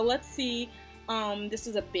 Okay, so let's see. This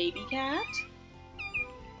is a baby cat.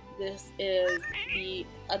 This is the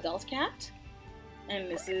adult cat. And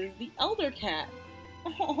this is the elder cat.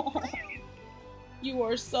 Oh, you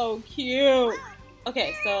are so cute.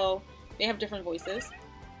 Okay, so they have different voices.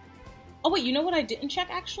 Oh wait, you know what I didn't check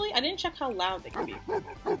actually? I didn't check how loud they can be.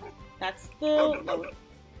 That's the lowest.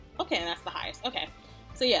 Okay, and that's the highest. Okay.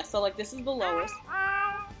 So yeah, so like this is the lowest.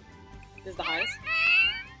 This is the highest.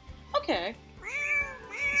 Okay.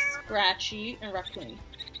 Scratchy and raccoon.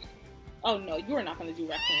 Oh no, you are not gonna do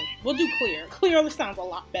raccoon. We'll do clear. Clear sounds a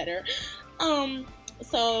lot better.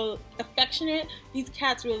 So affectionate. These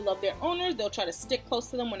cats really love their owners. They'll try to stick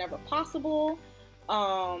close to them whenever possible.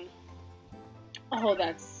 Oh,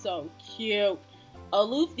 that's so cute.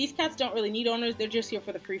 Aloof. These cats don't really need owners. They're just here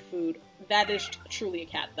for the free food. That is truly a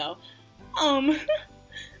cat, though.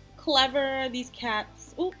 Clever. These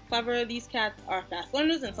cats. Ooh, clever. These cats are fast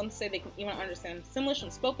learners, and some say they can even understand Simlish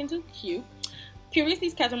when spoken to. Cute. Curious.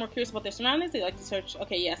 These cats are more curious about their surroundings. They like to search.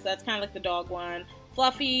 Okay, yes, that's kind of like the dog one.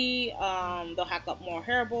 Fluffy. They'll hack up more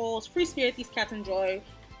hairballs. Free spirit. These cats enjoy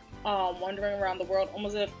wandering around the world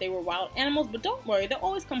almost as if they were wild animals, but don't worry, they'll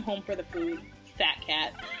always come home for the food. Fat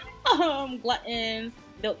cat. Glutton.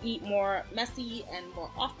 They'll eat more messy and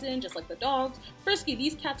more often, just like the dogs. Frisky.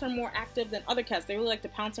 These cats are more active than other cats. They really like to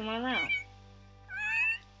pounce and run around.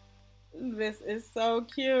 This is so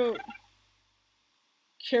cute.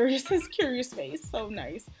 Curious is curious face. So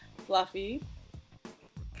nice. Fluffy.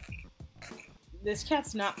 This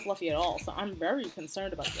cat's not fluffy at all, so I'm very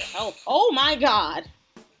concerned about their health. Oh my god!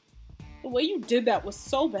 The way you did that was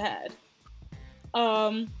so bad.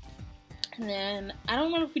 And then, I don't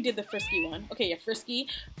remember if we did the Frisky one. Okay, yeah, Frisky.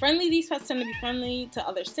 Friendly, these pets tend to be friendly to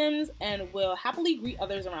other Sims and will happily greet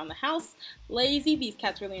others around the house. Lazy, these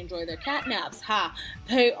cats really enjoy their cat naps. Ha!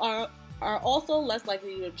 They are also less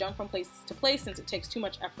likely to jump from place to place since it takes too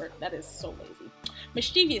much effort. That is so lazy.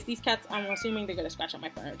 Mischievous, these cats, I'm assuming they're going to scratch up my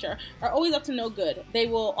furniture, are always up to no good. They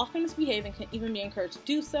will often misbehave and can even be encouraged to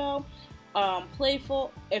do so.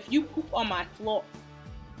 Playful, if you poop on my floor,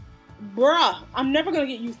 bruh, I'm never gonna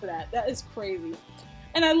get used to that. That is crazy.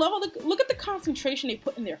 And I love all look at the concentration they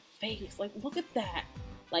put in their face. Like, look at that.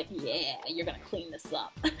 Like, yeah, you're gonna clean this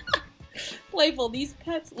up. Playful, these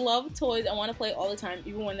pets love toys and want to play all the time,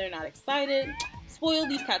 even when they're not excited. Spoiled,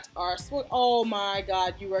 these cats are spoiled. Oh my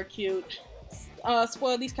god, you are cute.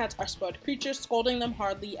 Spoiled, these cats are spoiled creatures. Scolding them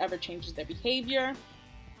hardly ever changes their behavior.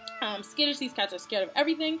 Skittish, these cats are scared of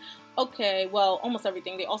everything. Okay, well, almost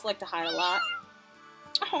everything. They also like to hide a lot.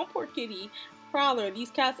 Oh, poor kitty. Prowler.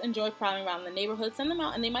 These cats enjoy prowling around the neighborhood. Send them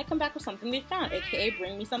out and they might come back with something they found, aka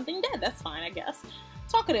bring me something dead. That's fine, I guess.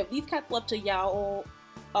 Talkative. These cats love to yowl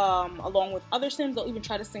along with other Sims. They'll even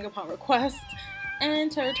try to sing upon request.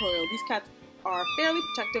 And territorial. These cats are fairly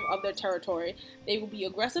protective of their territory. They will be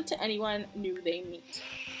aggressive to anyone new they meet.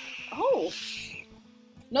 Oh.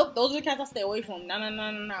 Nope, those are the cats I'll stay away from.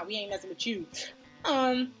 No. We ain't messing with you.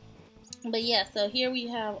 But yeah, so here we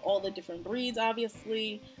have all the different breeds,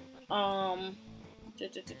 obviously. So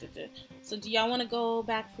do y'all want to go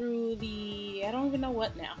back through the, I don't even know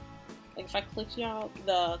what now. Like if I click y'all,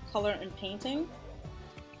 the color and painting.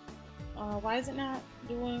 Why is it not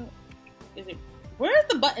doing, where's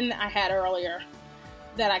the button that I had earlier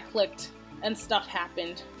that I clicked and stuff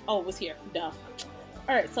happened? Oh, it was here, duh.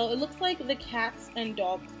 Alright, so it looks like the cats and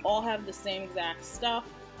dogs all have the same exact stuff.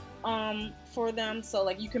 For them, so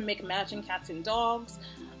like you can make matching cats and dogs,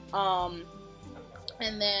 and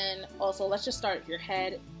then also let's just start at your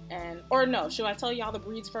head, and or no, should I tell y'all the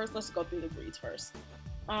breeds first? Let's go through the breeds first.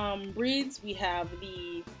 Breeds, we have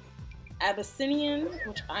the Abyssinian,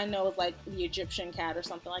 which I know is like the Egyptian cat or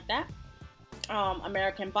something like that.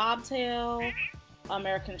 American bobtail,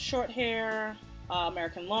 American short hair,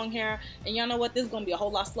 American long hair, and y'all know what, this is gonna be a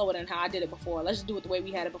whole lot slower than how I did it before. Let's just do it the way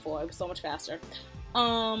we had it before. It was so much faster.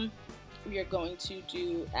 We are going to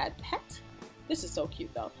do add pet. This is so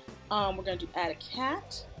cute though. We're going to do add a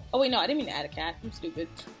cat. Oh wait, no, I didn't mean to add a cat. I'm stupid.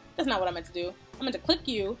 That's not what I meant to do. I meant to click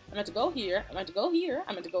you. I meant to go here. I meant to go here.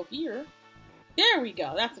 I meant to go here. There we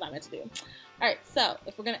go. That's what I meant to do. Alright, so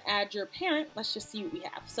if we're going to add your parent, let's just see what we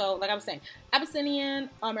have. So like I was saying, Abyssinian,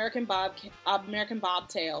 American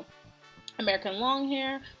bobtail, American long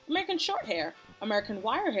hair, American short hair, American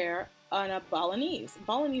wire hair, and a Balinese.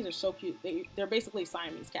 Balinese are so cute. They're basically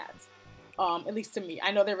Siamese cats. At least to me.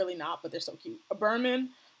 I know they're really not, but they're so cute. A Burman,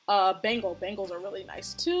 Bengal. Bengals are really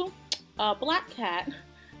nice too. Black cat.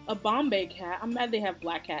 A Bombay cat. I'm mad they have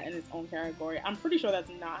black cat in its own category. I'm pretty sure that's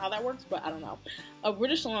not how that works, but I don't know. A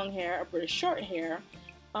British long hair, a British short hair,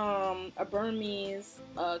 a Burmese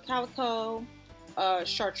calico, a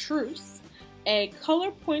chartreuse, a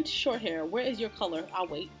color point short hair. Where is your color? I'll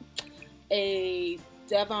wait. A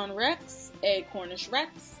Devon Rex, a Cornish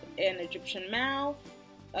Rex, an Egyptian Mao,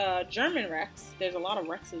 German Rex. There's a lot of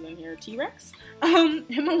Rexes in here. T-Rex.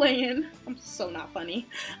 Himalayan. I'm so not funny.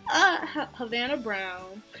 Havana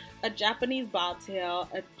Brown, a Japanese bobtail,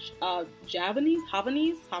 a Javanese,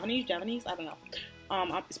 Javanese. I don't know.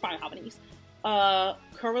 It's probably Havanese.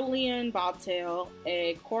 Carolean bobtail,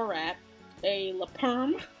 a Korat, a La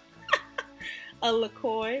Perm, a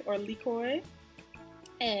Lekoi or Likoi,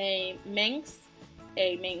 a Manx,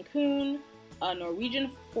 a Maine Coon, a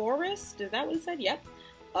Norwegian Forest. Is that what it said? Yep.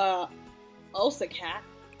 Osacat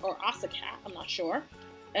or Osacat, I'm not sure.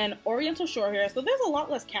 An Oriental short hair. So there's a lot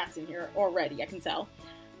less cats in here already, I can tell.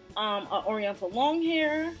 An Oriental long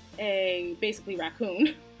hair, a basically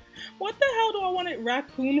raccoon. What the hell do I want a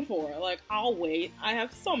raccoon for? Like, I'll wait. I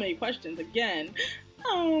have so many questions again.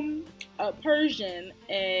 A Persian,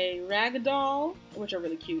 a ragdoll, which are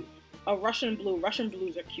really cute. A Russian blue. Russian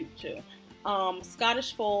blues are cute too.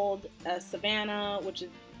 Scottish fold, a Savannah, which is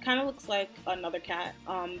kind of looks like another cat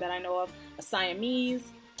that I know of. A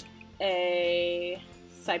Siamese, a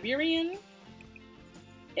Siberian,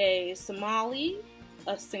 a Somali,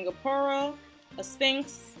 a Singapura, a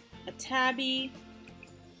Sphinx, a Tabby,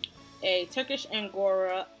 a Turkish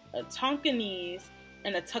Angora, a Tonkinese,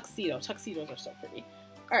 and a tuxedo. Tuxedos are so pretty.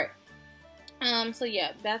 Alright. So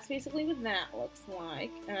yeah, that's basically what that looks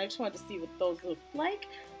like. And I just wanted to see what those look like.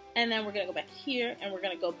 And then we're going to go back here, and we're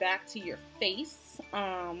going to go back to your face.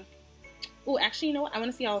 Oh, actually, you know what? I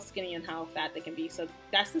want to see how skinny and how fat they can be. So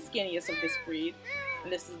that's the skinniest of this breed.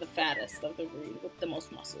 And this is the fattest of the breed with the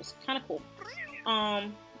most muscles. Kind of cool.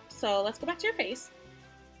 So let's go back to your face.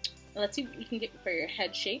 Let's see what we can get for your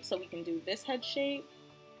head shape. So we can do this head shape.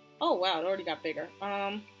 Oh, wow. It already got bigger.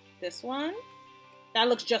 This one. That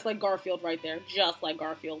looks just like Garfield right there. Just like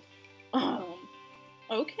Garfield.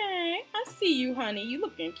 Okay. I see you, honey. You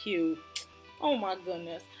looking cute. Oh, my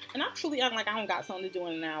goodness. And I'm truly acting like I don't got something to do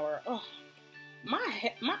in an hour. Ugh.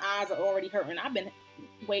 My eyes are already hurting. I've been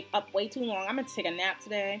up way too long. I'm going to take a nap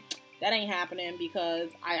today. That ain't happening because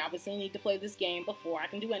I obviously need to play this game before I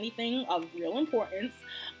can do anything of real importance.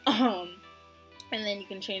 And then you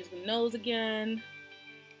can change the nose again.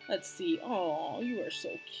 Let's see. Oh, you are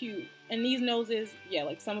so cute. And these noses, yeah,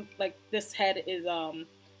 like this head is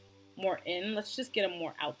more in. Let's just get a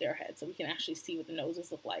more out there head so we can actually see what the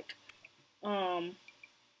noses look like.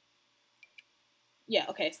 Yeah,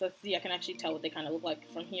 okay, so let's see. I can actually tell what they kind of look like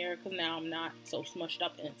from here because now I'm not so smushed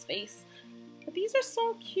up in its face. But these are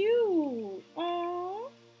so cute. Aww.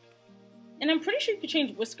 And I'm pretty sure you can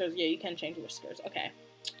change whiskers. Yeah, you can change whiskers. Okay.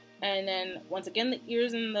 And then, once again, the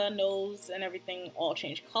ears and the nose and everything all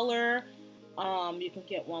change color. You can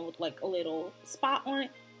get one with, like, a little spot on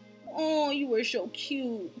it. Oh, you were so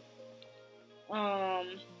cute.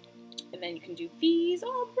 And then you can do these.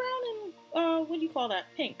 Oh, brown and, what do you call that?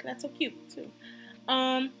 Pink. That's so cute, too.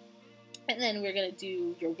 And then we're gonna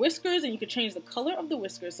do your whiskers, and you can change the color of the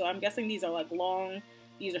whiskers. So I'm guessing these are like long,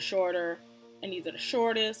 these are shorter, and these are the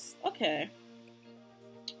shortest. Okay.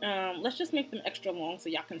 Let's just make them extra long so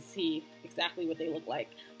y'all can see exactly what they look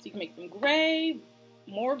like. So you can make them gray,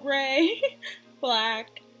 more gray,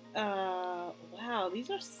 black. Wow, these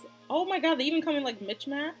are, oh my god, they even come in like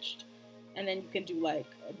mismatched. And then you can do like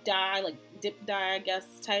dye, like dip dye, I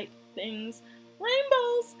guess, type things.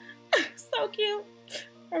 Rainbows! So cute.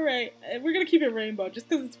 Alright, we're going to keep it rainbow just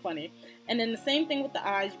because it's funny. And then the same thing with the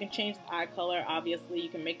eyes. You can change the eye color. Obviously, you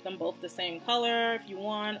can make them both the same color if you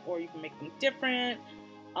want, or you can make them different.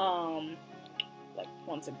 Like,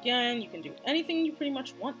 once again, you can do anything you pretty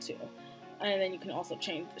much want to. And then you can also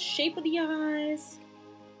change the shape of the eyes.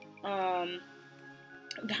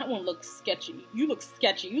 That one looks sketchy. You look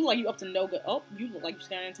sketchy. You look like you up to no good. Oh, you look like you're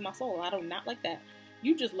staring into my soul. I do not like that.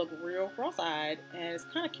 You just look real cross-eyed, and it's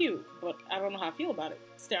kind of cute, but I don't know how I feel about it.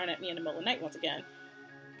 Staring at me in the middle of the night once again.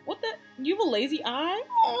 What the? You have a lazy eye?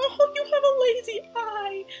 Oh, you have a lazy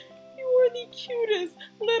eye. You are the cutest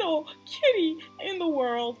little kitty in the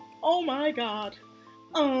world. Oh my god.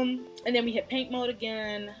 And then we hit paint mode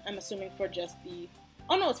again. I'm assuming for just the...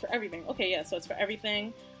 Oh no, it's for everything. Okay, yeah, so it's for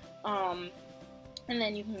everything. And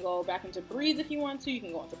then you can go back into breeds if you want to. You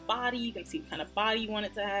can go into body. You can see what kind of body you want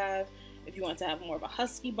it to have. If you want to have more of a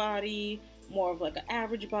husky body, more of like an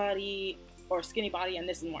average body, or a skinny body, and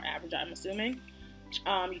this is more average, I'm assuming.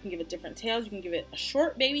 You can give it different tails. You can give it a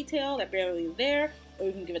short baby tail that barely is there, or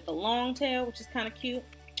you can give it the long tail, which is kind of cute.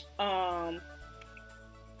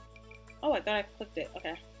 Oh, I thought I clicked it.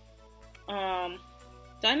 Okay.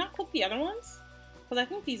 Did I not click the other ones? Because I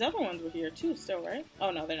think these other ones were here too still, right?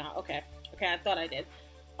 Oh, no, they're not. Okay. Okay, I thought I did.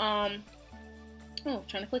 Oh,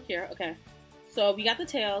 trying to click here. Okay. So we got the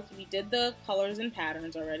tails. We did the colors and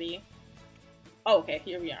patterns already. Oh, okay,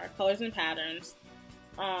 here we are. Colors and patterns.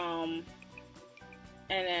 And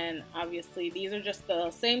then obviously these are just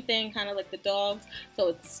the same thing, kind of like the dogs. So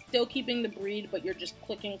it's still keeping the breed, but you're just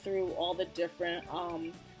clicking through all the different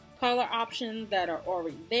color options that are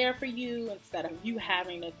already there for you instead of you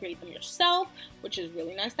having to create them yourself, which is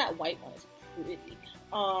really nice. That white one is pretty.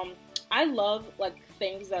 I love like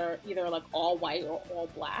things that are either like all white or all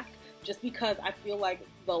black, just because I feel like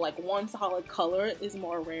the like one solid color is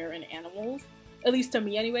more rare in animals, at least to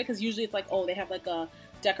me anyway, because usually it's like, oh, they have like a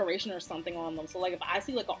decoration or something on them. So like if I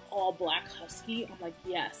see like an all black husky, I'm like,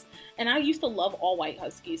 yes. And I used to love all white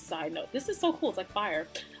huskies. Side note, this is so cool, it's like fire.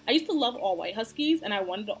 I used to love all white huskies and I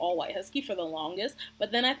wanted an all white husky for the longest,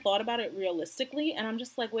 but then I thought about it realistically and I'm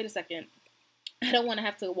just like, wait a second, I don't want to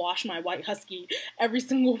have to wash my white husky every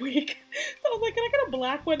single week. So I was like, can I get a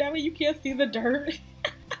black one? That way you can't see the dirt.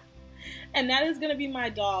 And that is going to be my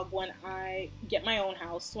dog when I get my own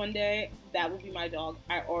house one day. That will be my dog.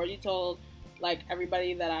 I already told like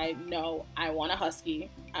everybody that I know I want a husky.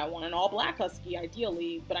 I want an all black husky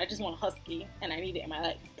ideally, but I just want a husky and I need it in my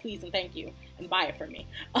life. Please and thank you, and buy it for me.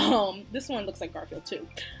 This one looks like Garfield too.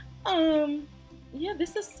 Yeah,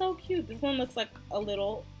 this is so cute. This one looks like a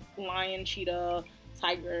little lion, cheetah,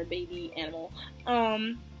 tiger, baby animal.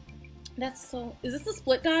 That's so... Is this the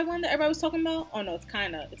split guy one that everybody was talking about? Oh no,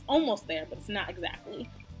 it's almost there, but it's not exactly.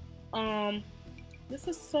 This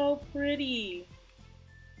is so pretty.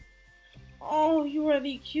 Oh, you are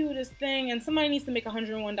the cutest thing. And somebody needs to make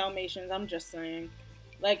 101 Dalmatians, I'm just saying.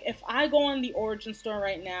 Like, if I go on the Origin store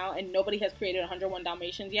right now and nobody has created 101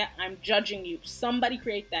 Dalmatians yet, I'm judging you. Somebody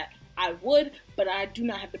create that. I would, but I do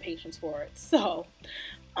not have the patience for it. So,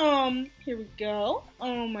 here we go.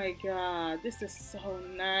 Oh my god, this is so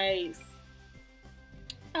nice.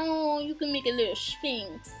 Oh, you can make a little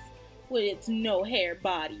sphinx with its no hair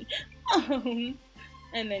body.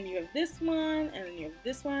 And then you have this one, and then you have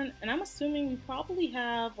this one, and I'm assuming we probably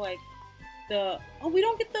have like the, oh, we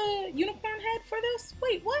don't get the unicorn head for this?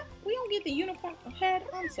 Wait, what? We don't get the unicorn head?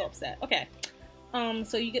 I'm so upset. Okay,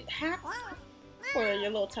 so you get hats for your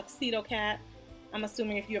little tuxedo cat. I'm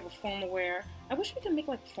assuming if you have a formal wear. I wish we could make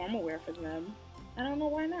like formal wear for them. I don't know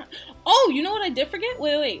why not. Oh, you know what I did forget?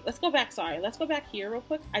 Wait, let's go back, sorry. Let's go back here real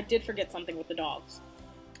quick. I did forget something with the dogs.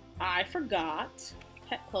 I forgot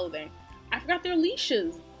pet clothing. I forgot their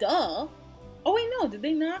leashes, duh. Oh wait, no, did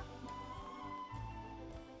they not?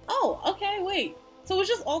 Oh, okay, wait. So it's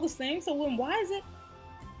just all the same, so why is it?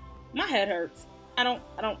 My head hurts. I don't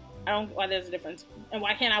why there's a difference. And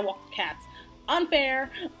why can't I walk the cats? Unfair.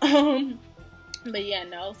 But yeah,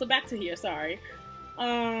 no. So back to here, sorry.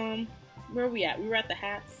 Where are we at? We were at the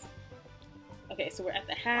hats. Okay, so we're at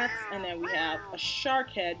the hats, and then we have a shark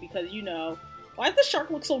head because, you know, why does the shark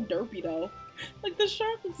look so derpy though? Like, the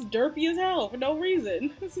shark looks derpy as hell for no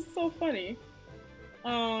reason. This is so funny.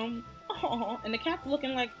 Oh, and the cat's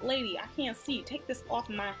looking like, lady, I can't see. Take this off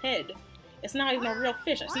my head. It's not even a real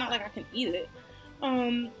fish. It's not like I can eat it.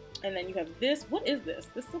 And then you have this. What is this?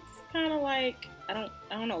 This looks kind of like, I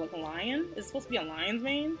don't know, like a lion? Is it supposed to be a lion's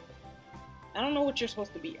mane? I don't know what you're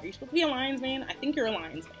supposed to be. Are you supposed to be a lion's mane? I think you're a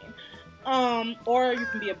lion's mane. Or you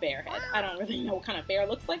can be a bear head. I don't really know what kind of bear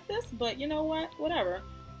looks like this, but you know what? Whatever.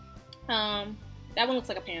 That one looks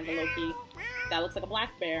like a panda, low-key. That looks like a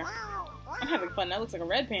black bear. I'm having fun. That looks like a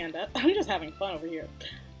red panda. I'm just having fun over here.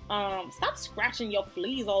 Stop scratching your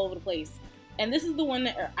fleas all over the place. And this is the one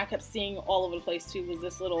that I kept seeing all over the place too, was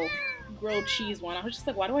this little grilled cheese one. I was just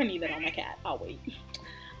like, why do I need that on my cat? I'll wait.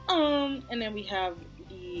 And then we have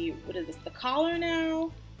the, what is this, the collar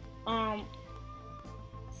now.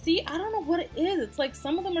 See, I don't know what it is. It's like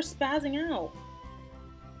some of them are spazzing out.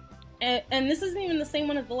 And this isn't even the same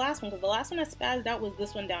one as the last one, because the last one that spazzed out was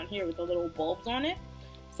this one down here with the little bulbs on it.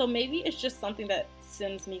 So maybe it's just something that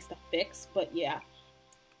Sims needs to fix, but yeah.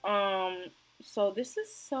 So this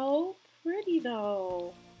is so pretty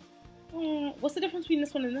though. What's the difference between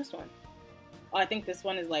this one and this one? Oh, I think this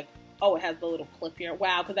one is like, oh, it has the little clip here.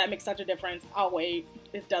 Wow, because that makes such a difference. Oh wait,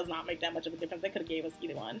 it does not make that much of a difference. They could have gave us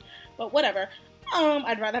either one, but whatever.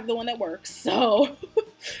 I'd rather have the one that works, so.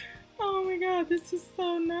 Oh my god, this is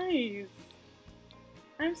so nice.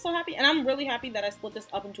 I'm so happy, and I'm really happy that I split this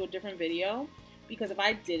up into a different video, because if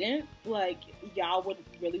I didn't, like, y'all would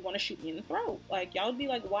really want to shoot me in the throat. Like, y'all would be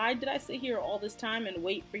like, why did I sit here all this time and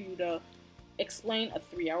wait for you to explain a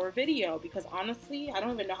 3-hour video? Because honestly, I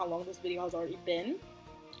don't even know how long this video has already been,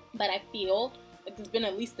 but I feel It's been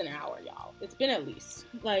at least an hour, y'all. It's been at least.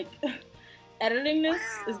 Like, editing this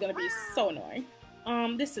is gonna be so annoying.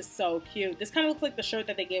 This is so cute. This kind of looks like the shirt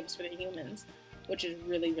that they gave us for the humans, which is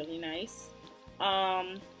really, really nice.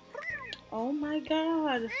 Oh my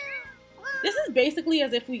god. This is basically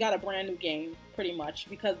as if we got a brand new game, pretty much,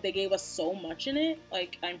 because they gave us so much in it.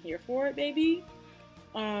 Like, I'm here for it, baby.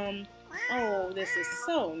 Oh, this is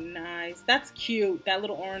so nice. That's cute. That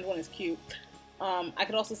little orange one is cute. I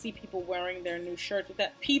could also see people wearing their new shirts with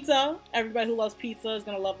that pizza. Everybody who loves pizza is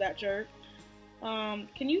gonna love that shirt. Can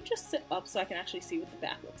you just sit up so I can actually see what the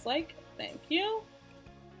back looks like? Thank you.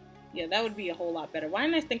 Yeah, that would be a whole lot better. Why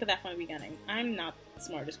didn't I think of that from the beginning? I'm not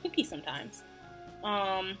smart as cookies sometimes.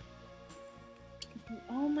 Oh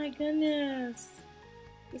my goodness.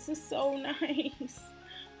 This is so nice.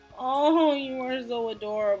 Oh, you are so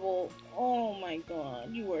adorable. Oh my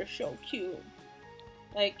god, you are so cute.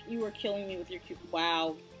 Like, you were killing me with your cute.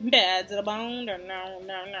 Wow. Bad to the bone. No,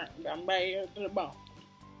 bad to the bone.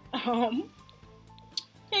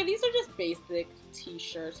 Okay, these are just basic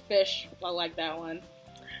t-shirts. Fish. I like that one.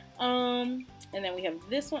 And then we have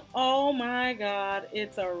this one. Oh my god.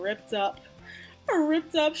 It's a ripped up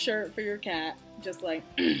shirt for your cat. Just like,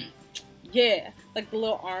 yeah. Like the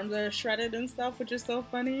little arms are shredded and stuff, which is so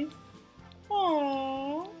funny.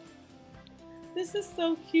 Aww. This is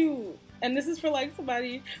so cute. And this is for like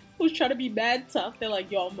somebody who's trying to be bad tough. They're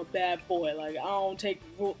like, yo, I'm a bad boy. Like, I don't take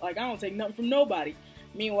nothing from nobody.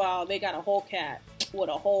 Meanwhile, they got a whole cat with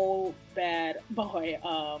a whole bad boy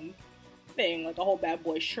thing, like a whole bad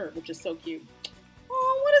boy shirt, which is so cute.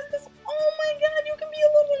 Oh, what is this? Oh my god, you can be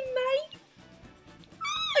a little knight.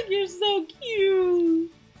 Oh, you're so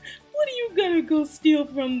cute. What are you gonna go steal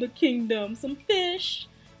from the kingdom? Some fish?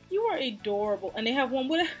 You are adorable. And they have one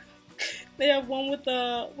with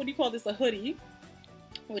a, what do you call this, a hoodie,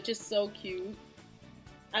 which is so cute.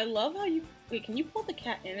 I love how you, wait, can you pull the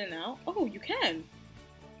cat in and out? Oh, you can.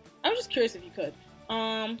 I was just curious if you could.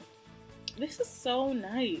 This is so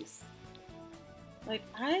nice. Like,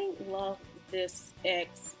 I love this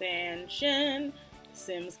expansion.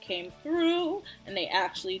 Sims came through, and they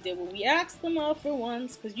actually did what we asked them of for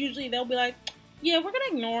once, because usually they'll be like, yeah, we're gonna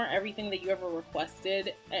ignore everything that you ever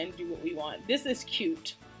requested and do what we want. This is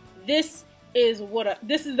cute. This is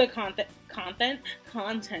the content.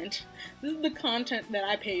 This is the content that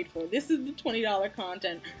I paid for. This is the $20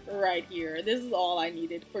 content right here. This is all I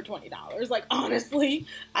needed for $20. Like, honestly,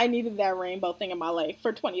 I needed that rainbow thing in my life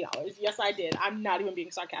for $20. Yes, I did. I'm not even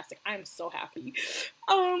being sarcastic. I'm so happy.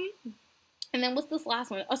 And then what's this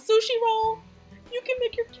last one? A sushi roll? You can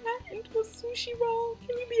make your cat into a sushi roll.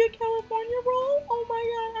 Can you be a California roll? Oh my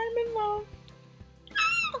god, I'm in love.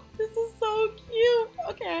 This is so cute.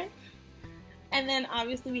 Okay. And then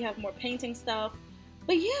obviously we have more painting stuff.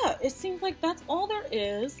 But yeah, it seems like that's all there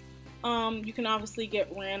is. You can obviously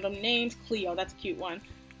get random names. Cleo, that's a cute one.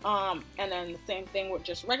 And then the same thing with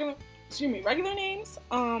just regular names.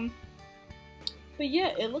 But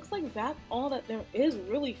yeah, it looks like that's all that there is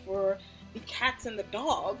really for the cats and the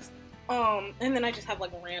dogs. And then I just have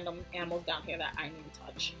like random animals down here that I need to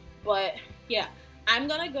touch. But yeah, I'm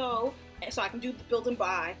gonna go so I can do the build and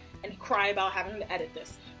buy and cry about having to edit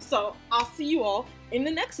this. So I'll see you all in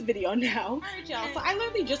the next video now. Alright y'all, so I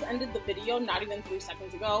literally just ended the video not even 3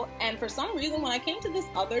 seconds ago, and for some reason when I came to this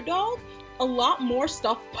other dog, a lot more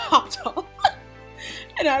stuff popped up.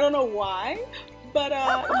 And I don't know why, but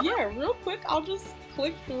yeah, real quick, I'll just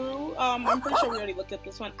click through. I'm pretty sure we already looked at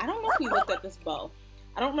this one. I don't know if we looked at this bow.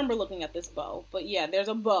 I don't remember looking at this bow, but yeah, there's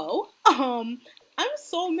a bow. I'm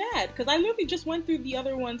so mad because I literally just went through the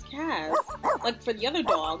other one's CAS, like for the other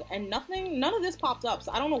dog, and none of this popped up.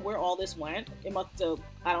 So I don't know where all this went. It must have,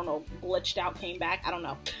 I don't know, glitched out, came back. I don't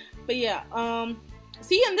know. But yeah,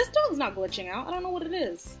 see, and this dog's not glitching out. I don't know what it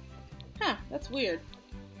is. Huh, that's weird.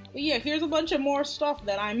 But yeah, here's a bunch of more stuff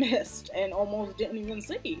that I missed and almost didn't even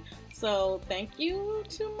see. So thank you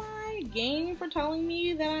to my game for telling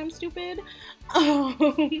me that I'm stupid.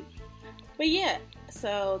 But yeah,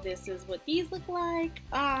 so this is what these look like.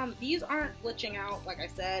 These aren't glitching out, like I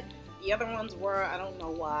said. The other ones were, I don't know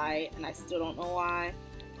why, and I still don't know why.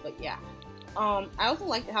 But yeah. I also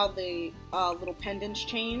like how the little pendants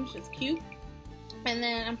changed. It's cute. And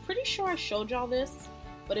then I'm pretty sure I showed y'all this,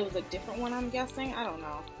 but it was a different one, I'm guessing. I don't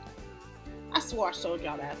know. I swore I showed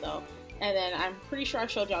y'all that though. And then I'm pretty sure I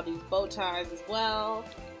showed y'all these bow ties as well.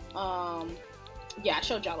 Yeah, I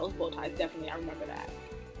showed y'all those bow ties, definitely, I remember that.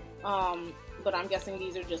 But I'm guessing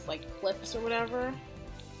these are just like clips or whatever.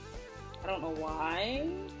 I don't know why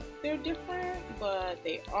they're different, but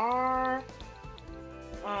they are.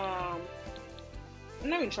 I'm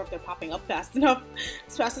not even sure if they're popping up fast enough.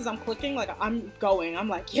 As fast as I'm clicking, like, I'm going. I'm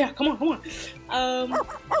like, yeah, come on, come on.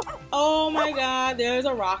 Oh my god, there's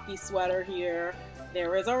a Rocky sweater here.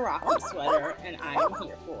 There is a Rocky sweater, and I'm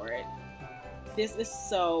here for it. This is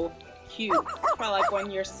so cute. For like when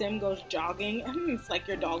your sim goes jogging, and it's like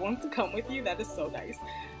your dog wants to come with you. That is so nice.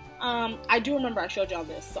 I do remember I showed y'all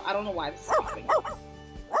this, so I don't know why this is popping up.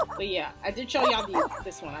 But yeah, I did show y'all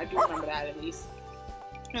this one. I do remember that at least.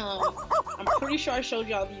 I'm pretty sure I showed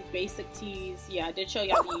y'all these basic tees. Yeah, I did show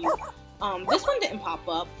y'all these. This one didn't pop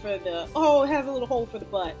up for the, oh, it has a little hole for the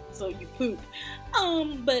butt, so you poop.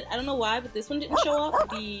 But I don't know why, but this one didn't show up,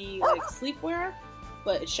 the, like, sleepwear,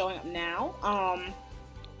 but it's showing up now.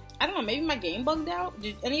 I don't know, maybe my game bugged out?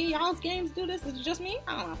 Did any of y'all's games do this? Is it just me?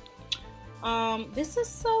 I don't know. This is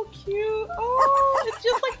so cute. Oh, it's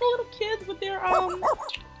just like the little kids with their,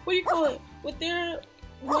 what do you call it? With their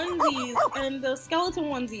onesies and the skeleton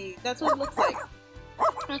onesie. That's what it looks like.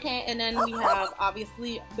 Okay, and then we have,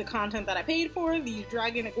 obviously, the content that I paid for, the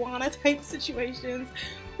dragon iguana type situations,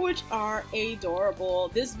 which are adorable.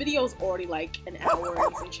 This video is already like an hour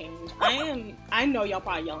and some change. I know y'all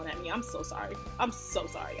probably yelling at me. I'm so sorry. I'm so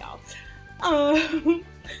sorry, y'all.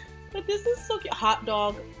 But this is so cute. Hot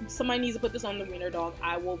dog. Somebody needs to put this on the wiener dog.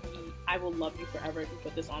 I will love you forever if you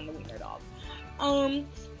put this on the wiener dog.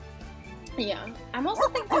 Yeah, I'm also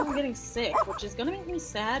thinking I'm getting sick, which is gonna make me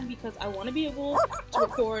sad because I want to be able to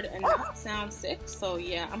record and not sound sick. So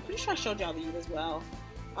yeah, I'm pretty sure I showed y'all these as well.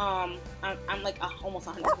 I'm like almost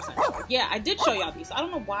 100% sure. Yeah, I did show y'all these. So I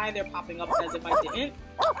don't know why they're popping up as if I didn't.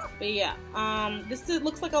 But yeah,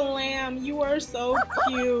 looks like a lamb. You are so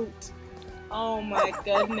cute. Oh my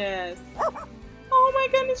goodness. Oh my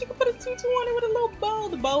goodness, you can put a tutu on it with a little bow.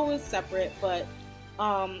 The bow is separate, but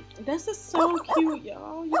this is so cute,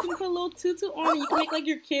 y'all. You can put a little tutu on it. You can make like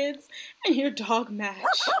your kids and your dog match.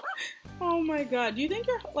 Oh my god. Do you think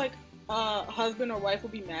your like husband or wife will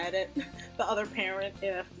be mad at the other parent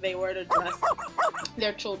if they were to dress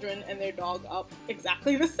their children and their dog up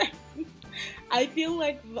exactly the same? I feel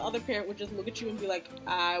like the other parent would just look at you and be like,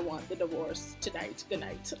 I want the divorce tonight. Good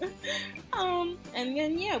night. And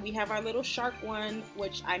then, yeah, we have our little shark one,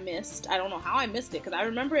 which I missed. I don't know how I missed it, because I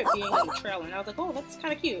remember it being in the trailer, and I was like, oh, that's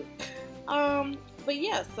kind of cute. But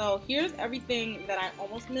yeah, so here's everything that I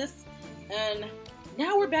almost missed, and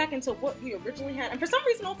now we're back into what we originally had. And for some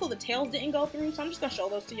reason, also, the tails didn't go through, so I'm just going to show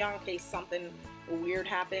those to y'all in case something weird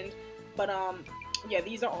happened. But, yeah,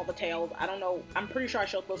 these are all the tails. I don't know. I'm pretty sure I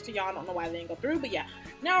showed those to y'all. I don't know why they didn't go through. But yeah,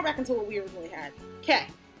 now we're back into what we originally had. Okay.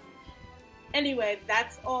 Anyway,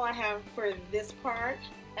 that's all I have for this part.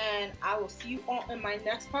 And I will see you all in my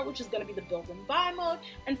next part, which is going to be the build and buy mode.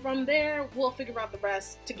 And from there, we'll figure out the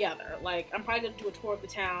rest together. Like, I'm probably going to do a tour of the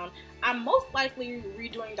town. I'm most likely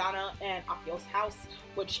redoing Donna and Akio's house,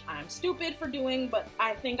 which I'm stupid for doing, but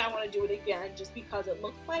I think I want to do it again just because it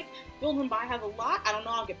looks like build and buy has a lot. I don't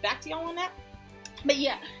know. I'll get back to y'all on that. But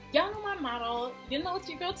yeah, y'all know my motto. You know it's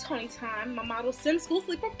your girl ToniTime. My motto, Sim School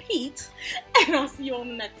Sleep Repeat. And I'll see you on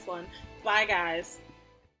the next one. Bye, guys.